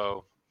pitch.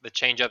 So the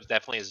changeup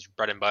definitely is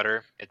bread and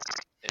butter. It's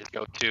his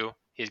go-to.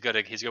 He's good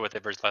with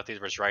it versus lefties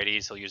versus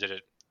righties. He'll use it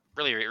at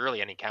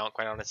really any count,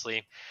 quite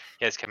honestly.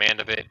 He has command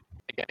of it.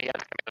 Again, he has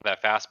command of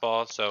that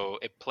fastball, so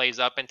it plays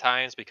up in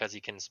times because he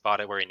can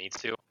spot it where he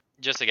needs to.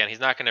 Just again, he's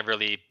not going to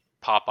really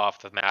pop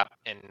off the map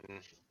and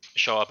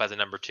show up as a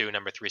number 2,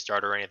 number 3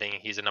 starter or anything.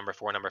 He's a number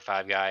 4, number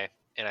 5 guy,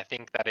 and I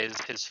think that is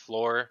his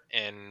floor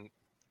and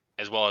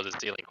as well as his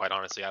ceiling, quite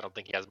honestly. I don't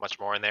think he has much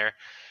more in there.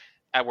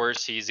 At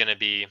worst, he's going to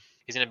be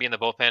in the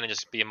bullpen and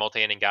just be a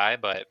multi-inning guy,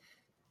 but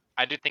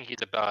I do think he's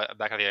a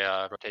back of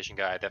the rotation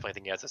guy. I definitely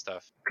think he has the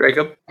stuff.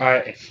 Jacob?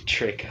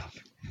 Jacob.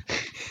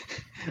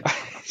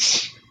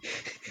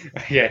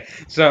 Yeah.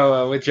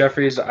 So with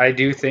Jeffries, I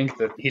do think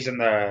that he's in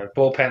the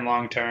bullpen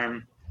long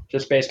term,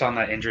 just based on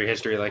that injury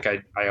history, like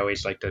I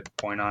always like to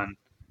point on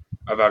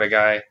about a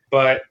guy.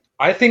 But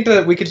I think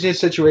that we could see a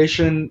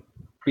situation,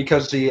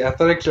 because the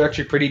Athletics are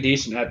actually pretty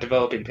decent at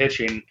developing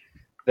pitching,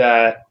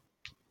 that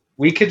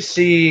we could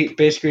see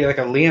basically like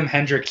a Liam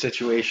Hendriks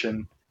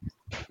situation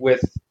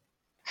with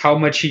how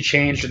much he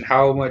changed and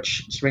how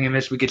much swing and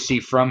miss we could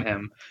see from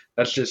him.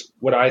 That's just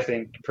what I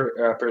think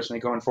personally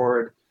going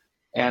forward.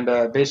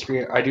 And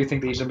basically, I do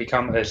think that he's going to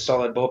become a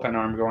solid bullpen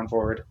arm going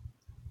forward.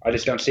 I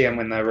just don't see him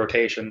in the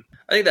rotation.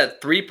 I think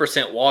that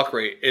 3% walk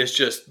rate is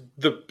just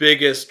the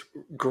biggest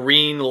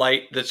green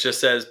light that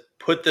just says,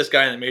 put this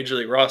guy in the major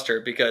league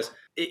roster, because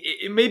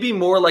it may be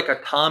more like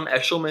a Tom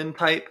Eshelman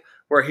type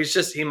where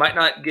he might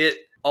not get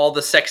all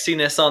the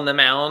sexiness on the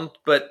mound,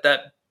 but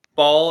that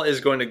ball is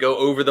going to go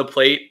over the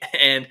plate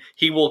and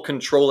he will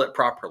control it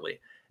properly.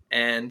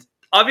 And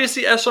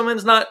obviously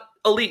Eshelman's not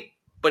elite,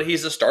 but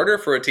he's a starter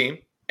for a team.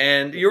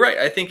 And you're right.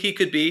 I think he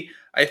could be.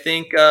 I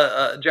think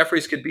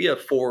Jeffries could be a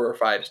 4 or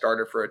 5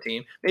 starter for a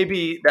team.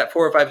 Maybe that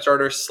 4 or 5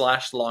 starter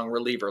 / long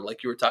reliever,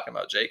 like you were talking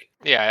about, Jake.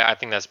 Yeah, I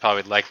think that's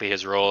probably likely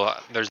his role.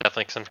 There's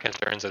definitely some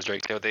concerns, as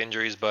Drake said, with the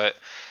injuries, but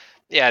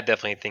yeah, I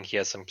definitely think he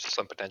has some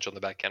potential in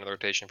the back end of the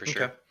rotation for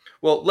sure. Okay.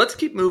 Well, let's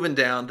keep moving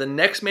down. The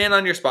next man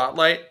on your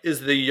spotlight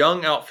is the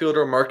young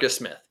outfielder Marcus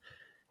Smith.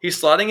 He's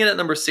slotting in at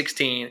number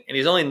 16, and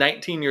he's only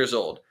 19 years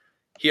old.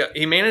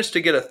 He managed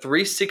to get a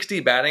 360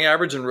 batting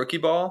average in rookie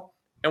ball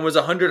and was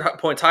 100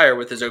 points higher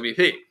with his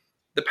OBP.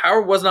 The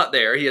power was not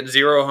there. He had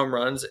 0 home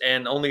runs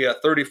and only a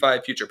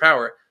 35 future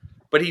power,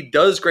 but he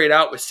does grade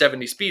out with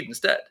 70 speed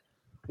instead.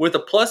 With a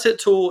plus hit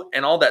tool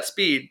and all that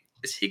speed,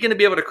 is he going to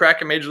be able to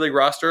crack a major league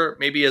roster,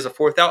 maybe as a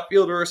 4th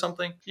outfielder or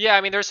something? Yeah,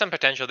 I mean, there's some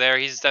potential there.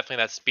 He's definitely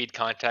that speed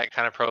contact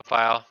kind of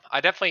profile.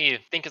 I definitely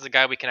think as a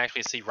guy we can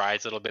actually see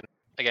rise a little bit.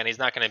 Again, he's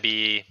not going to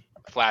be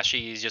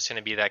flashy. He's just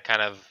going to be that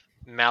kind of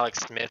Malik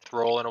Smith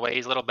role in a way.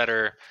 He's a little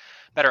better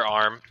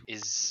arm.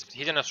 He's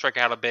going to strike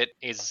out a bit.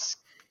 He's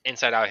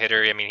inside out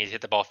hitter. I mean, he hit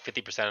the ball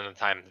 50% of the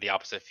time the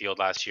opposite field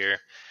last year.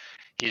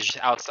 He's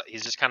outside.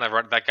 He's just kind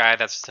of that guy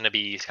that's going to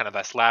be kind of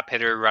a slap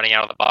hitter running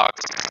out of the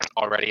box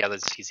already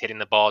as he's hitting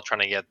the ball,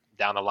 trying to get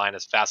down the line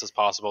as fast as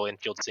possible,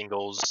 infield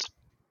singles.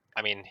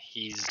 I mean,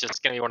 he's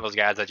just going to be one of those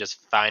guys that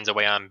just finds a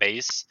way on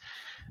base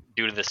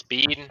due to the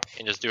speed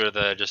and just due to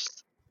the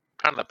just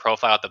kind of the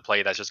profile at the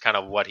plate. That's just kind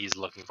of what he's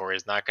looking for.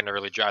 He's not going to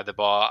really drive the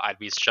ball. I'd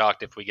be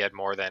shocked if we get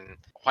more than,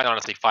 quite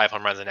honestly, 5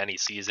 home runs in any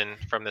season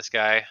from this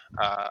guy.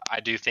 I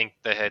do think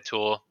the hit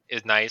tool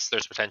is nice.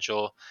 There's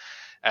potential.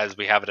 As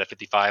we have it at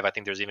 55, I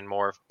think there's even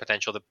more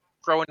potential to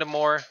grow into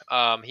more.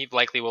 He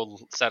likely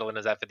will settle in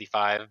as at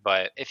 55,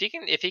 but if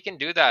he can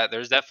do that,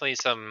 there's definitely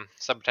some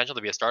potential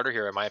to be a starter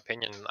here, in my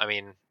opinion. I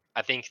mean,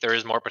 I think there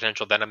is more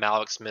potential than a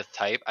Malik Smith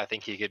type. I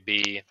think he could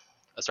be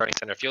a starting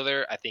center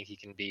fielder. I think he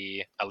can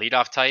be a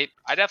leadoff type.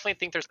 I definitely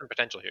think there's some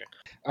potential here.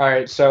 All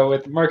right, so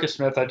with Marcus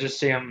Smith, I just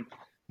see him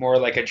more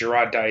like a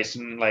Gerard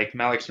Dyson. Like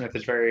Malik Smith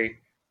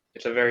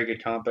it's a very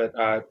good comp,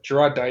 but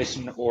Gerard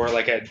Dyson or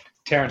like a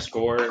Terrence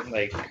Gore,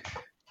 like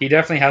he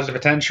definitely has the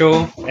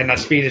potential, and that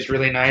speed is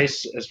really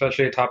nice,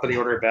 especially at top of the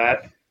order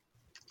bat.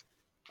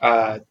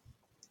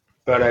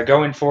 But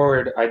going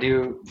forward,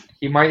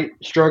 he might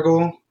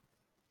struggle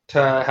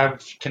to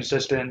have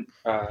consistent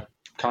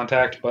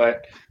contact,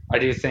 but I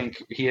do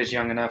think he is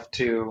young enough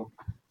to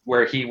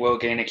where he will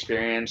gain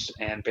experience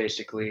and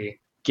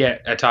basically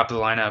get a top of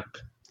the lineup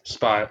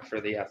spot for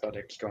the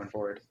Athletics going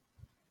forward.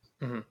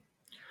 Mm-hmm.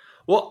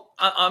 Well,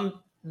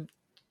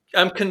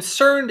 I'm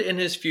concerned in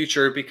his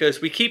future because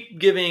we keep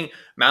giving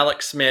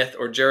Malik Smith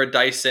or Jared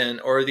Dyson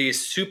or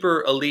these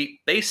super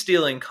elite base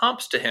stealing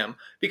comps to him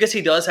because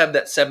he does have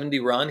that 70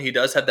 run. He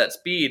does have that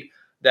speed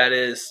that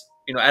is,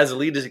 as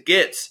elite as it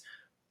gets.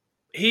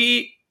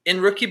 He, in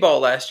rookie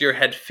ball last year,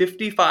 had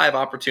 55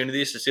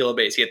 opportunities to steal a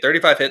base. He had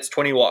 35 hits,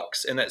 20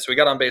 walks, so he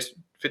got on base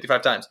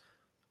 55 times.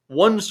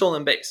 1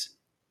 stolen base.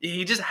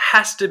 He just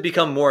has to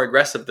become more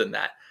aggressive than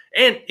that.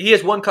 And he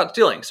has 1 caught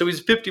stealing, so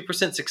he's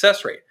 50%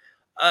 success rate.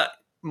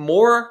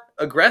 More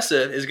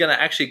aggressive is going to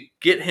actually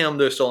get him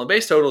those stolen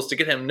base totals to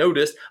get him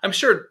noticed. I'm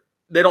sure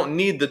they don't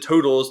need the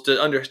totals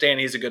to understand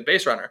he's a good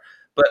base runner,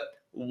 but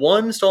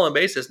 1 stolen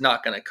base is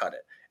not going to cut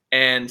it.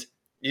 And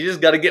you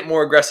just got to get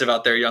more aggressive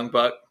out there, young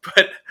buck.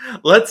 But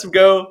let's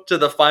go to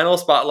the final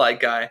spotlight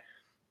guy.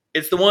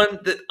 It's the one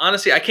that,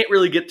 honestly, I can't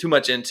really get too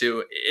much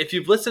into. If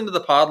you've listened to the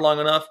pod long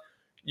enough,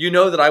 you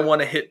know that I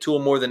want a hit tool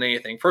more than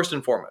anything, first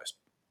and foremost.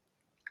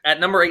 At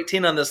number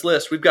 18 on this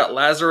list, we've got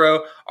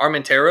Lázaro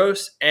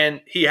Armenteros, and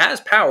he has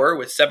power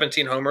with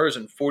 17 homers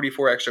and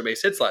 44 extra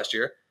base hits last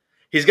year.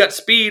 He's got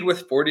speed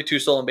with 42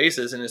 stolen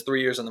bases in his 3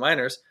 years in the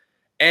minors,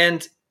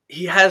 and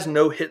he has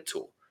no hit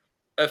tool.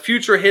 A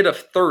future hit of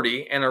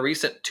 30 and a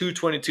recent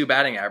 222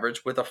 batting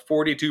average with a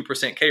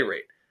 42% K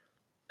rate.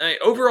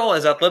 Overall,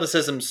 his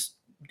athleticism's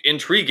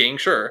intriguing,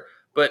 sure,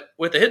 but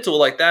with a hit tool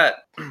like that,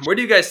 where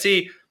do you guys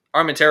see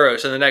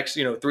Armenteros in the next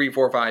 3,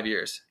 4, 5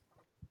 years?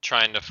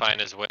 Trying to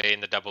find his way in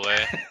the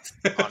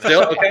AA.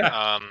 Still okay.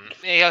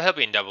 Yeah, he'll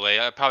be in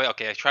AA. Probably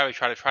okay. Try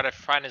to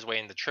find his way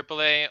in the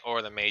AAA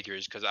or the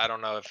majors because I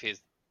don't know if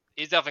he's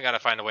definitely got to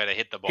find a way to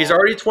hit the ball. He's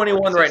already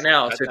 21 right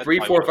now, so 3,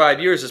 4, 5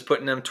 years is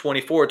putting him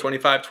 24,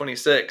 25,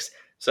 26.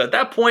 So at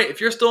that point,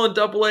 if you're still in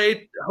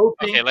AA,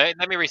 hoping. Okay,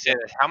 let me restate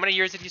this. How many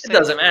years did you say? It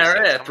doesn't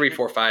matter. 3,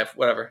 4, 5,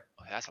 whatever.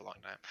 Oh, that's a long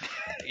time.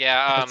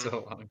 Yeah. That's a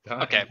long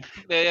time. Okay.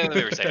 Yeah, let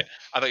me restate it.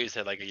 I thought you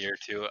said like a year or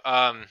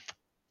 2.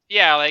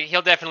 Yeah, like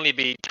he'll definitely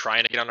be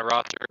trying to get on the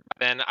roster. But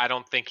then I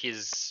don't think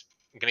he's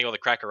going to be able to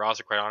crack a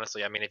roster, quite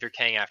honestly. I mean, if you're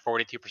Kang at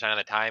 42% of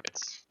the time,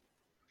 it's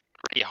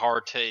pretty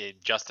hard to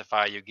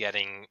justify you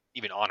getting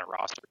even on a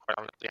roster, quite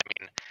honestly. I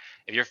mean,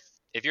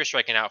 if you're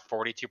striking out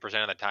 42%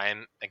 of the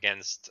time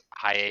against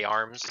high A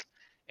arms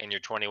and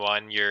you're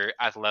 21, you're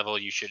at the level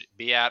you should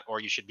be at,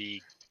 or you should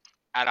be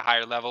at a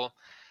higher level,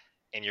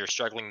 and you're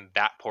struggling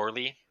that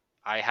poorly.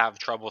 I have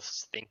trouble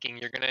thinking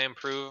you're going to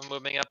improve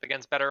moving up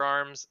against better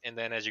arms. And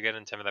then as you get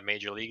into the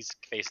major leagues,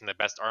 facing the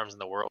best arms in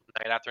the world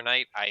night after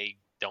night, I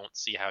don't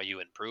see how you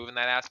improve in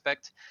that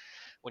aspect.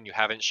 When you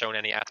haven't shown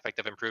any aspect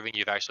of improving,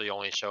 you've actually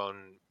only shown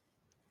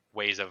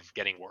ways of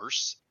getting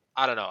worse.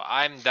 I don't know.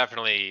 I'm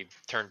definitely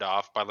turned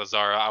off by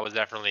Lazaro. I was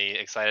definitely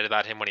excited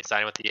about him when he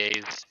signed with the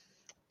A's.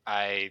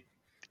 I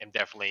am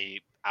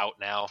definitely out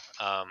now.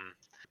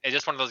 It's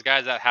just one of those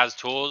guys that has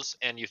tools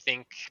and you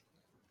think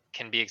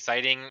can be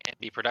exciting and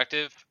be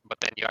productive, but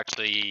then you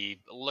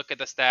actually look at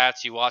the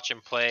stats, you watch him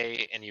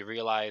play, and you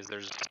realize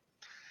there's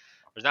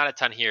not a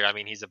ton here. I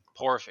mean, he's not a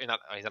poor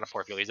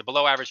fielder. He's a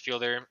below average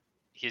fielder.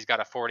 He's got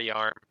a 40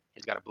 arm.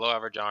 He's got a below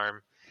average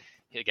arm.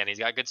 Again, he's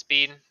got good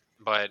speed,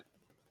 but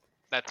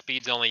that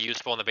speed's only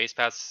useful in the base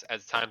paths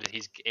as times that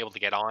he's able to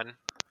get on,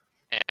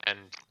 and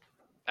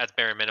that's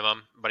bare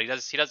minimum. But he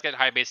does get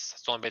high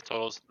stolen base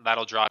totals.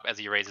 That'll drop as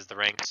he raises the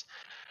ranks.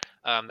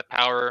 The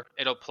power,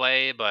 it'll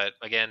play, but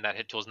again, that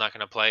hit tool is not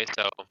going to play.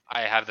 So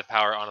I have the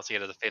power, honestly,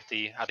 at a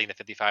 50. I think the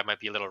 55 might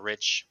be a little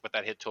rich with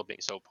that hit tool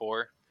being so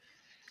poor.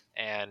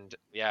 And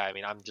yeah, I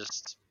mean, I'm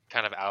just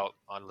kind of out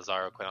on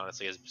Lazaro, quite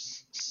honestly. As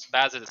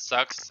bad as it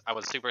sucks, I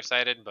was super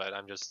excited, but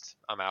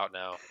I'm out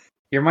now.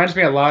 He reminds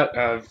me a lot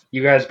of,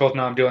 you guys both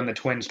know I'm doing the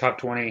Twins top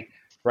 20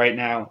 right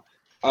now.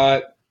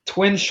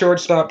 Twins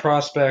shortstop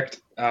prospect,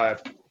 I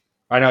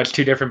know it's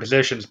two different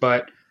positions,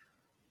 but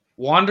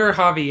Wander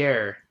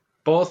Javier,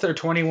 both are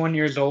 21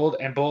 years old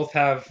and both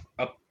have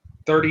a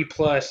 30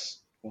 plus.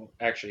 Well,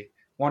 actually,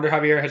 Wander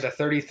Javier has a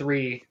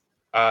 33%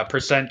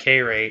 K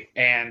rate.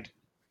 And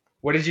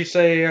what did you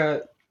say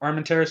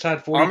Armenteros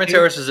had? 42?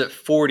 Armenteros is at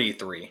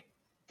 43.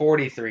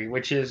 43,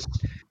 which is...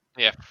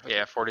 Yeah,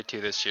 42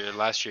 this year.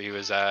 Last year he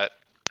was at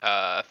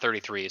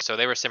 33. So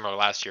they were similar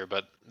last year,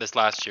 but this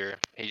last year,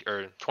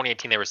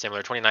 2018 they were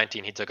similar.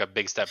 2019 he took a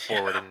big step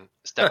forward and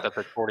stepped up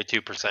at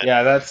 42%.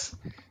 Yeah, that's...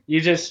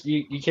 You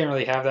can't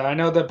really have that. I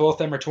know that both of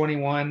them are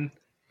 21.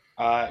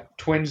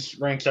 Twins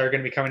ranks are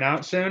going to be coming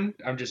out soon.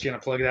 I'm just going to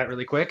plug that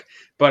really quick.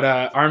 But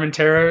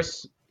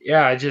Armenteros,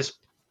 yeah,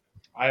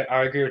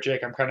 I agree with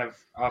Jake. I'm kind of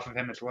off of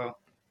him as well.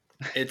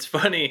 It's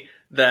funny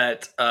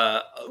that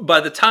by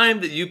the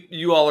time that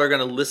you all are going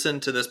to listen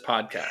to this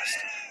podcast,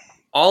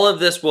 all of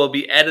this will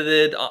be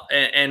edited,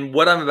 and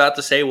what I'm about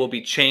to say will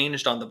be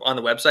changed on the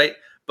website.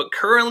 But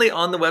currently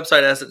on the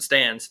website as it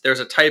stands,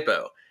 there's a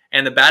typo,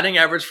 and the batting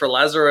average for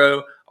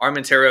Lazaro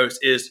Armenteros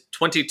is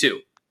 22.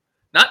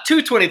 Not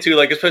 222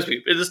 like it's supposed to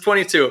be. It is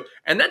 22.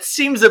 And that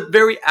seems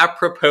very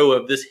apropos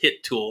of this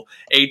hit tool,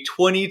 a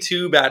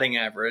 22 batting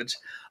average.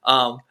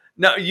 Now,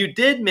 you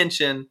did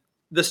mention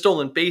the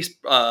stolen base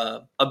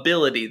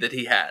ability that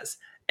he has.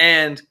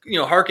 And,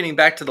 hearkening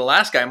back to the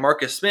last guy,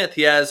 Marcus Smith,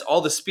 he has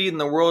all the speed in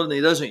the world and he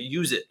doesn't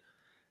use it.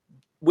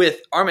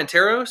 With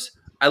Armenteros,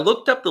 I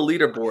looked up the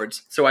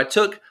leaderboards. So I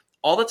took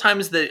all the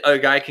times that a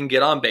guy can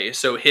get on base.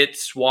 So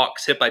hits,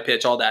 walks, hit by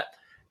pitch, all that.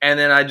 And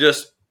then I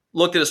just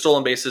looked at his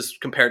stolen bases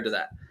compared to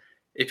that.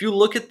 If you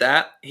look at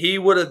that, he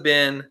would have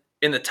been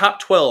in the top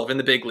 12 in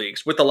the big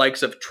leagues with the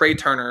likes of Trey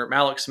Turner,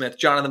 Malik Smith,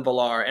 Jonathan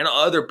Villar, and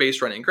other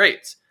base running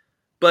greats.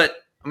 But,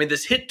 I mean,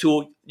 this hit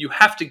tool, you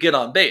have to get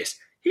on base.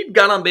 He'd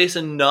got on base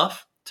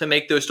enough to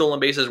make those stolen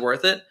bases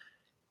worth it.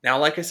 Now,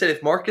 like I said,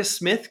 if Marcus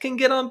Smith can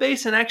get on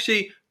base and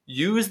actually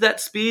use that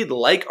speed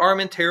like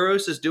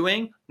Armenteros is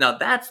doing, now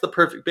that's the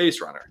perfect base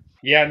runner.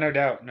 Yeah, no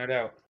doubt.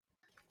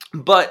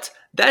 But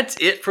that's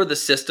it for the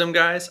system,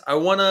 guys. I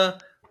want to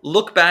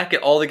look back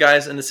at all the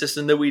guys in the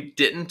system that we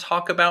didn't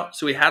talk about.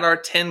 So we had our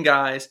 10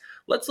 guys.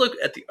 Let's look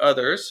at the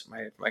others.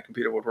 My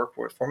computer would work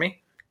for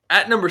me.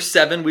 At number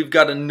 7, we've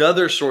got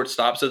another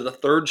shortstop. So the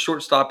third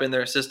shortstop in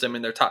their system,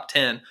 in their top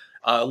 10,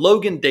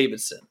 Logan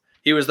Davidson.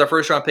 He was their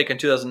first round pick in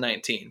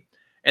 2019.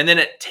 And then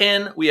at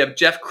 10, we have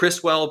Jeff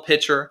Criswell,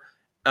 pitcher.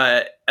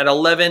 At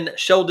 11,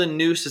 Sheldon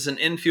Noose is an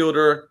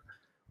infielder.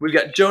 We've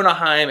got Jonah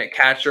Heim at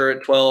catcher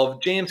at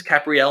 12, James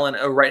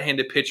Caprielin, a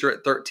right-handed pitcher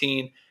at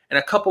 13, and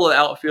a couple of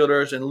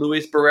outfielders in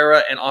Luis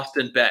Barrera and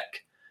Austin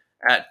Beck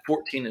at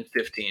 14 and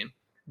 15.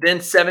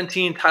 Then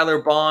 17,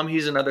 Tyler Baum,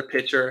 he's another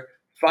pitcher.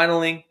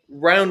 Finally,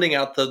 rounding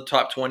out the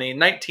top 20,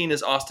 19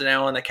 is Austin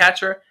Allen, the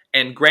catcher,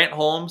 and Grant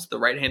Holmes, the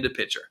right-handed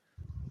pitcher.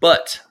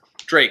 But,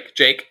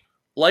 Jake,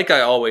 like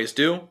I always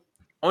do,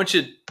 I want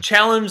you to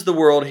challenge the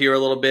world here a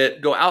little bit,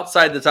 go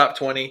outside the top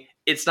 20.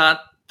 It's not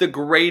the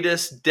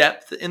greatest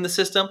depth in the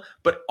system,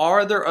 but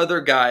are there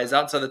other guys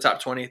outside the top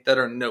 20 that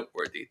are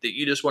noteworthy that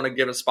you just want to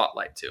give a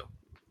spotlight to?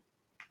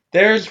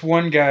 There's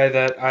one guy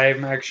that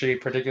I'm actually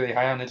particularly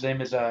high on. His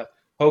name is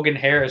Hogan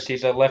Harris.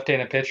 He's a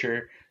left-handed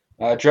pitcher.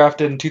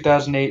 Drafted in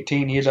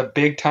 2018. He's a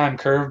big-time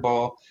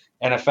curveball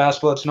and a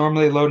fastball. It's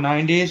normally low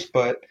 90s,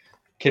 but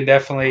can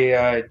definitely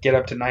get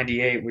up to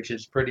 98, which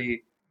is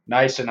pretty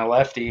nice and a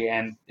lefty,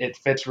 and it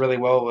fits really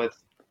well with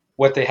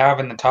what they have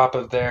in the top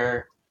of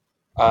their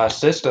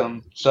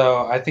system.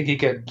 So I think he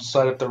could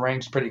slide up the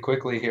ranks pretty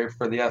quickly here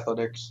for the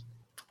Athletics.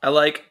 I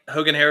like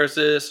Hogan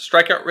Harris's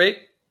strikeout rate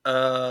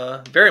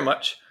very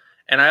much,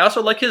 and I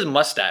also like his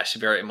mustache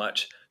very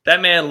much.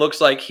 That man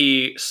looks like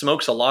he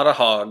smokes a lot of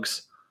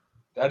hogs.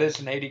 That is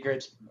an 80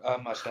 grade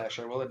mustache,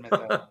 I will admit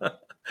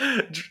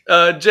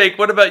that. Jake,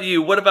 what about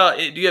you?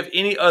 Do you have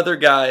any other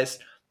guys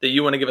that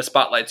you want to give a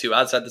spotlight to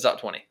outside the top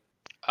 20?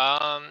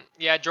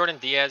 Yeah, Jordan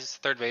Diaz,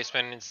 third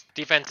baseman. His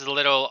defense is a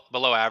little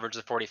below average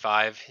at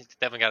 45. He's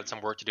definitely got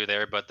some work to do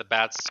there, but the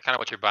bat's kind of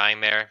what you're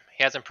buying there.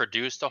 He hasn't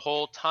produced a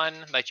whole ton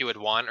like you would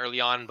want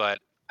early on, but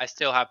I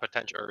still have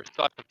potential, or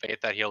still have faith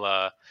that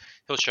he'll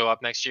show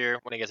up next year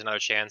when he gets another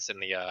chance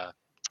in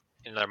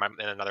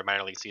another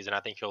minor league season. I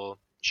think he'll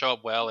show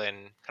up well and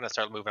kind of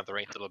start moving up the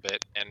ranks a little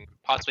bit, and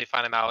possibly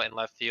find him out in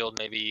left field.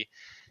 Maybe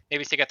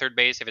stick at third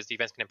base if his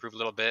defense can improve a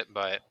little bit,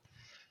 but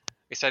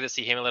excited to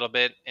see him a little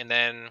bit. And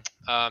then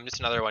just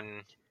another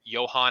one,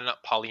 Johan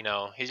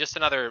Paulino. He's just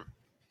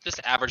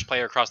average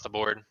player across the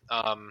board.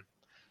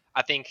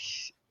 I think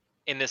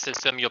in this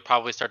system, you'll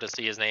probably start to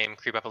see his name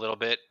creep up a little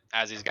bit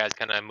as these guys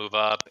kind of move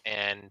up.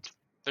 And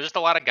there's just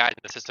a lot of guys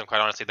in the system,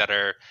 quite honestly, that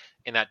are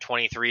in that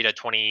 23 to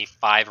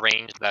 25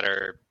 range that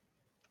are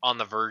on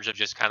the verge of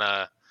just kind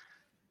of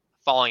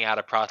falling out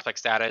of prospect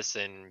status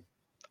and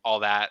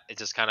all that. It's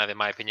just kind of, in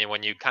my opinion,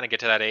 when you kind of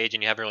get to that age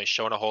and you haven't really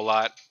shown a whole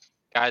lot,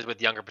 guys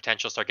with younger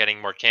potential start getting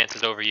more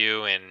chances over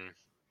you, and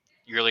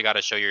you really got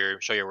to show your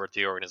worth to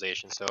your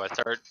organization. So I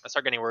start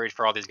getting worried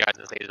for all these guys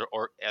in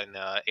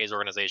the A's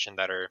organization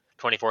that are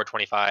 24,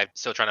 25,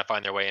 still trying to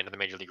find their way into the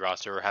major league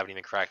roster or haven't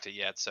even cracked it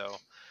yet. So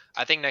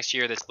I think next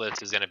year this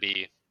list is going to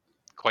be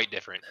quite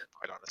different,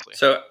 quite honestly.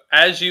 So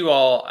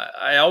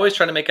I always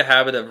try to make a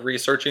habit of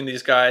researching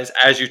these guys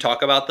as you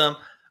talk about them,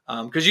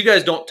 because you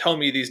guys don't tell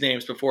me these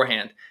names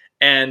beforehand.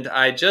 And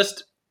I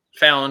just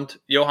found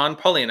Johan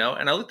Paulino,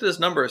 and I looked at his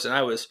numbers, and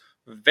I was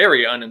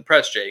very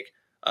unimpressed, Jake.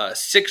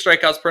 6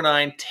 strikeouts per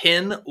 9,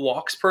 10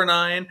 walks per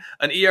 9,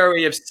 an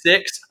ERA of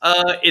 6.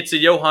 It's a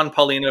Johan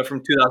Paulino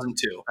from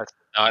 2002. That's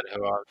not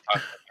who I was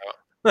talking about.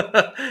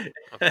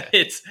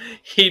 Okay.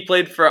 He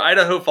played for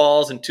Idaho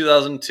Falls in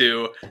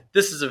 2002.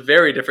 This is a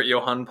very different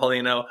Johan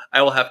Paulino.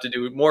 I will have to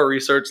do more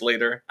research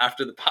later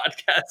after the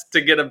podcast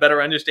to get a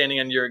better understanding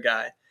on your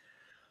guy.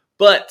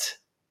 But,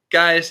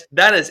 guys,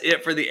 that is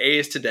it for the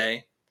A's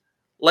today.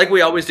 Like we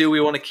always do,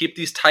 we want to keep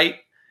these tight.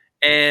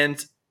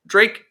 And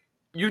Drake,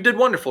 you did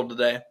wonderful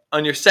today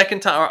on your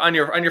second time,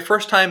 or on your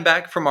first time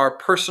back from our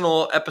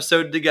personal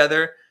episode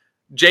together.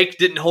 Jake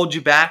didn't hold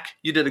you back.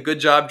 You did a good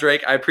job,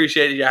 Drake. I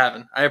appreciate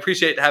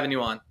having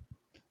you on.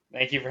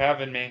 Thank you for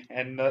having me,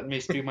 and let me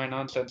spew my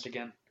nonsense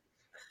again.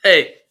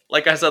 Hey,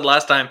 like I said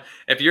last time,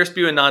 if you're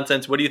spewing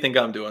nonsense, what do you think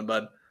I'm doing,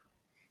 bud?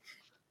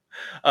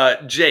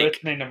 Jake.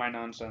 Listening to my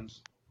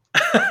nonsense.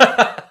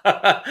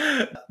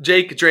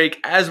 Jake, Drake,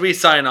 as we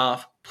sign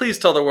off, please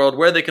tell the world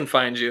where they can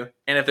find you,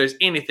 and if there's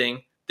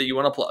anything that you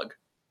want to plug.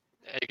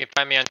 You can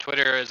find me on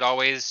Twitter as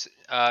always,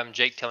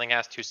 Jake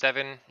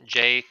Tillinghast27,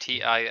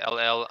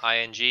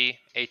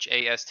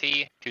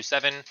 JTILLINGHAST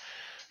 27.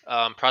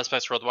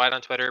 Prospects Worldwide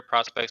on Twitter,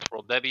 Prospects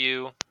World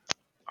W.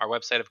 Our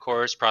website, of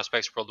course,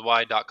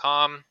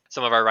 prospectsworldwide.com.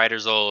 Some of our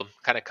writers will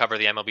kind of cover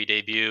the MLB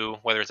debut,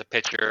 whether it's a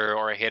pitcher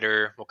or a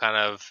hitter. We'll kind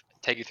of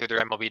take you through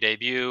their MLB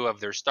debut, of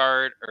their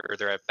start or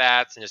their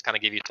at-bats, and just kind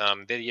of give you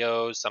some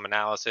videos, some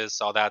analysis,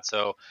 all that.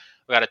 So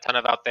we got a ton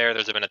of out there.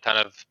 There's been a ton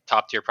of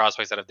top-tier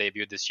prospects that have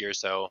debuted this year,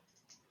 so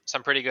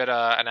some pretty good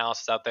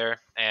analysis out there.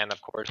 And, of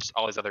course,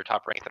 all these other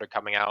top ranks that are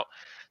coming out.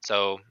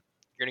 So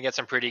you're going to get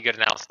some pretty good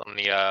analysis on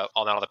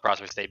all the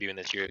prospects debuting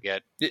this year. You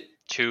get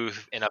 2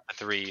 and up to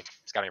 3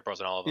 scouting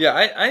reports on all of them. Yeah,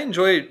 I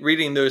enjoy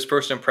reading those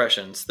first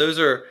impressions. Those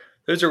are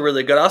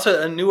really good.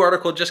 Also, a new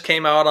article just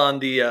came out on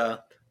the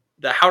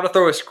how to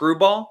throw a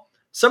screwball.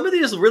 Some of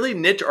these really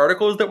niche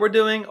articles that we're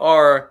doing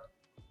are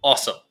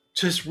awesome.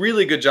 Just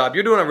really good job.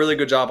 You're doing a really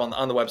good job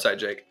on the website,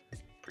 Jake.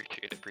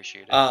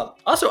 Appreciate it.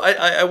 Also,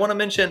 I want to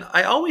mention,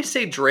 I always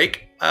say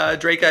Drake.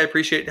 Drake, I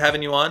appreciate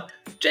having you on.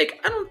 Jake,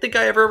 I don't think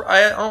I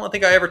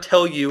ever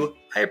tell you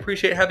I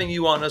appreciate having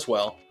you on as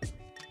well.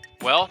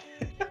 Well,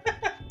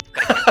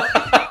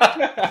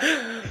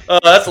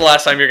 that's the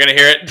last time you're going to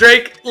hear it.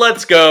 Drake,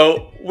 let's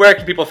go. Where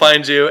can people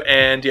find you,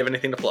 and do you have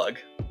anything to plug?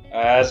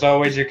 As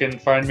always, you can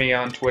find me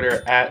on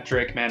Twitter at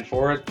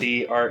DrakeMan4,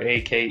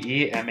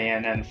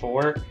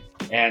 DrakeMan4.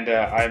 And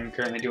I'm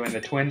currently doing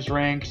the Twins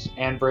ranks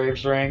and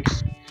Braves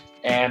ranks.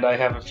 And I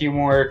have a few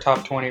more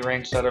top 20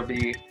 ranks that'll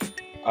be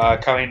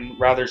coming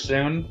rather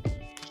soon.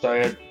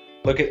 So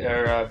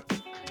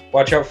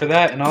watch out for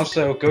that. And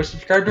also, go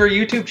subscribe to our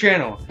YouTube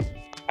channel.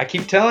 I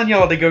keep telling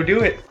y'all to go do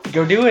it.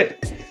 Go do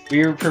it.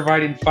 We are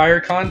providing fire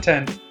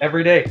content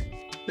every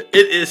day.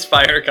 It is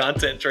fire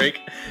content,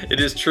 Drake. It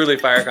is truly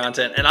fire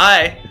content. And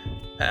I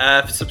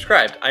have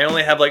subscribed. I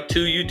only have like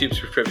 2 YouTube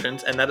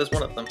subscriptions, and that is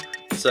one of them.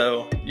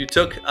 So you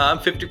took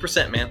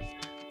 50%, man.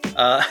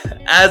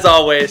 As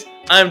always,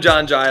 I'm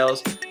John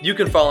Giles. You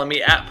can follow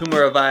me at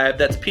Puma Revive.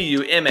 That's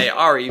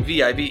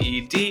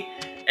PUMAREVIVED.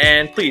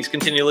 And please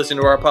continue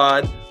listening to our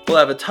pod. We'll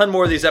have a ton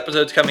more of these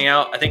episodes coming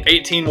out. I think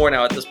 18 more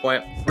now at this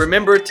point.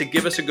 Remember to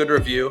give us a good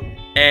review.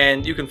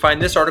 And you can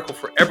find this article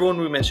for everyone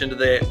we mentioned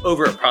today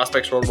over at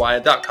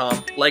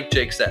prospectsworldwide.com, like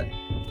Jake said.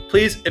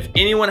 Please, if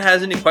anyone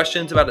has any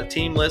questions about a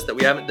team list that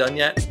we haven't done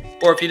yet,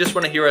 or if you just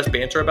want to hear us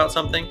banter about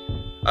something,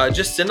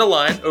 just send a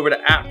line over to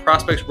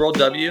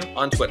 @ProspectsWorldW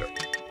on Twitter.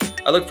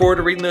 I look forward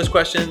to reading those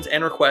questions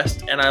and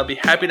requests, and I'll be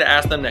happy to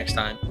ask them next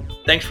time.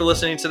 Thanks for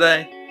listening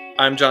today.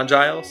 I'm John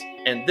Giles,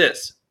 and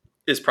this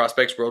is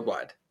Prospects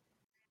Worldwide.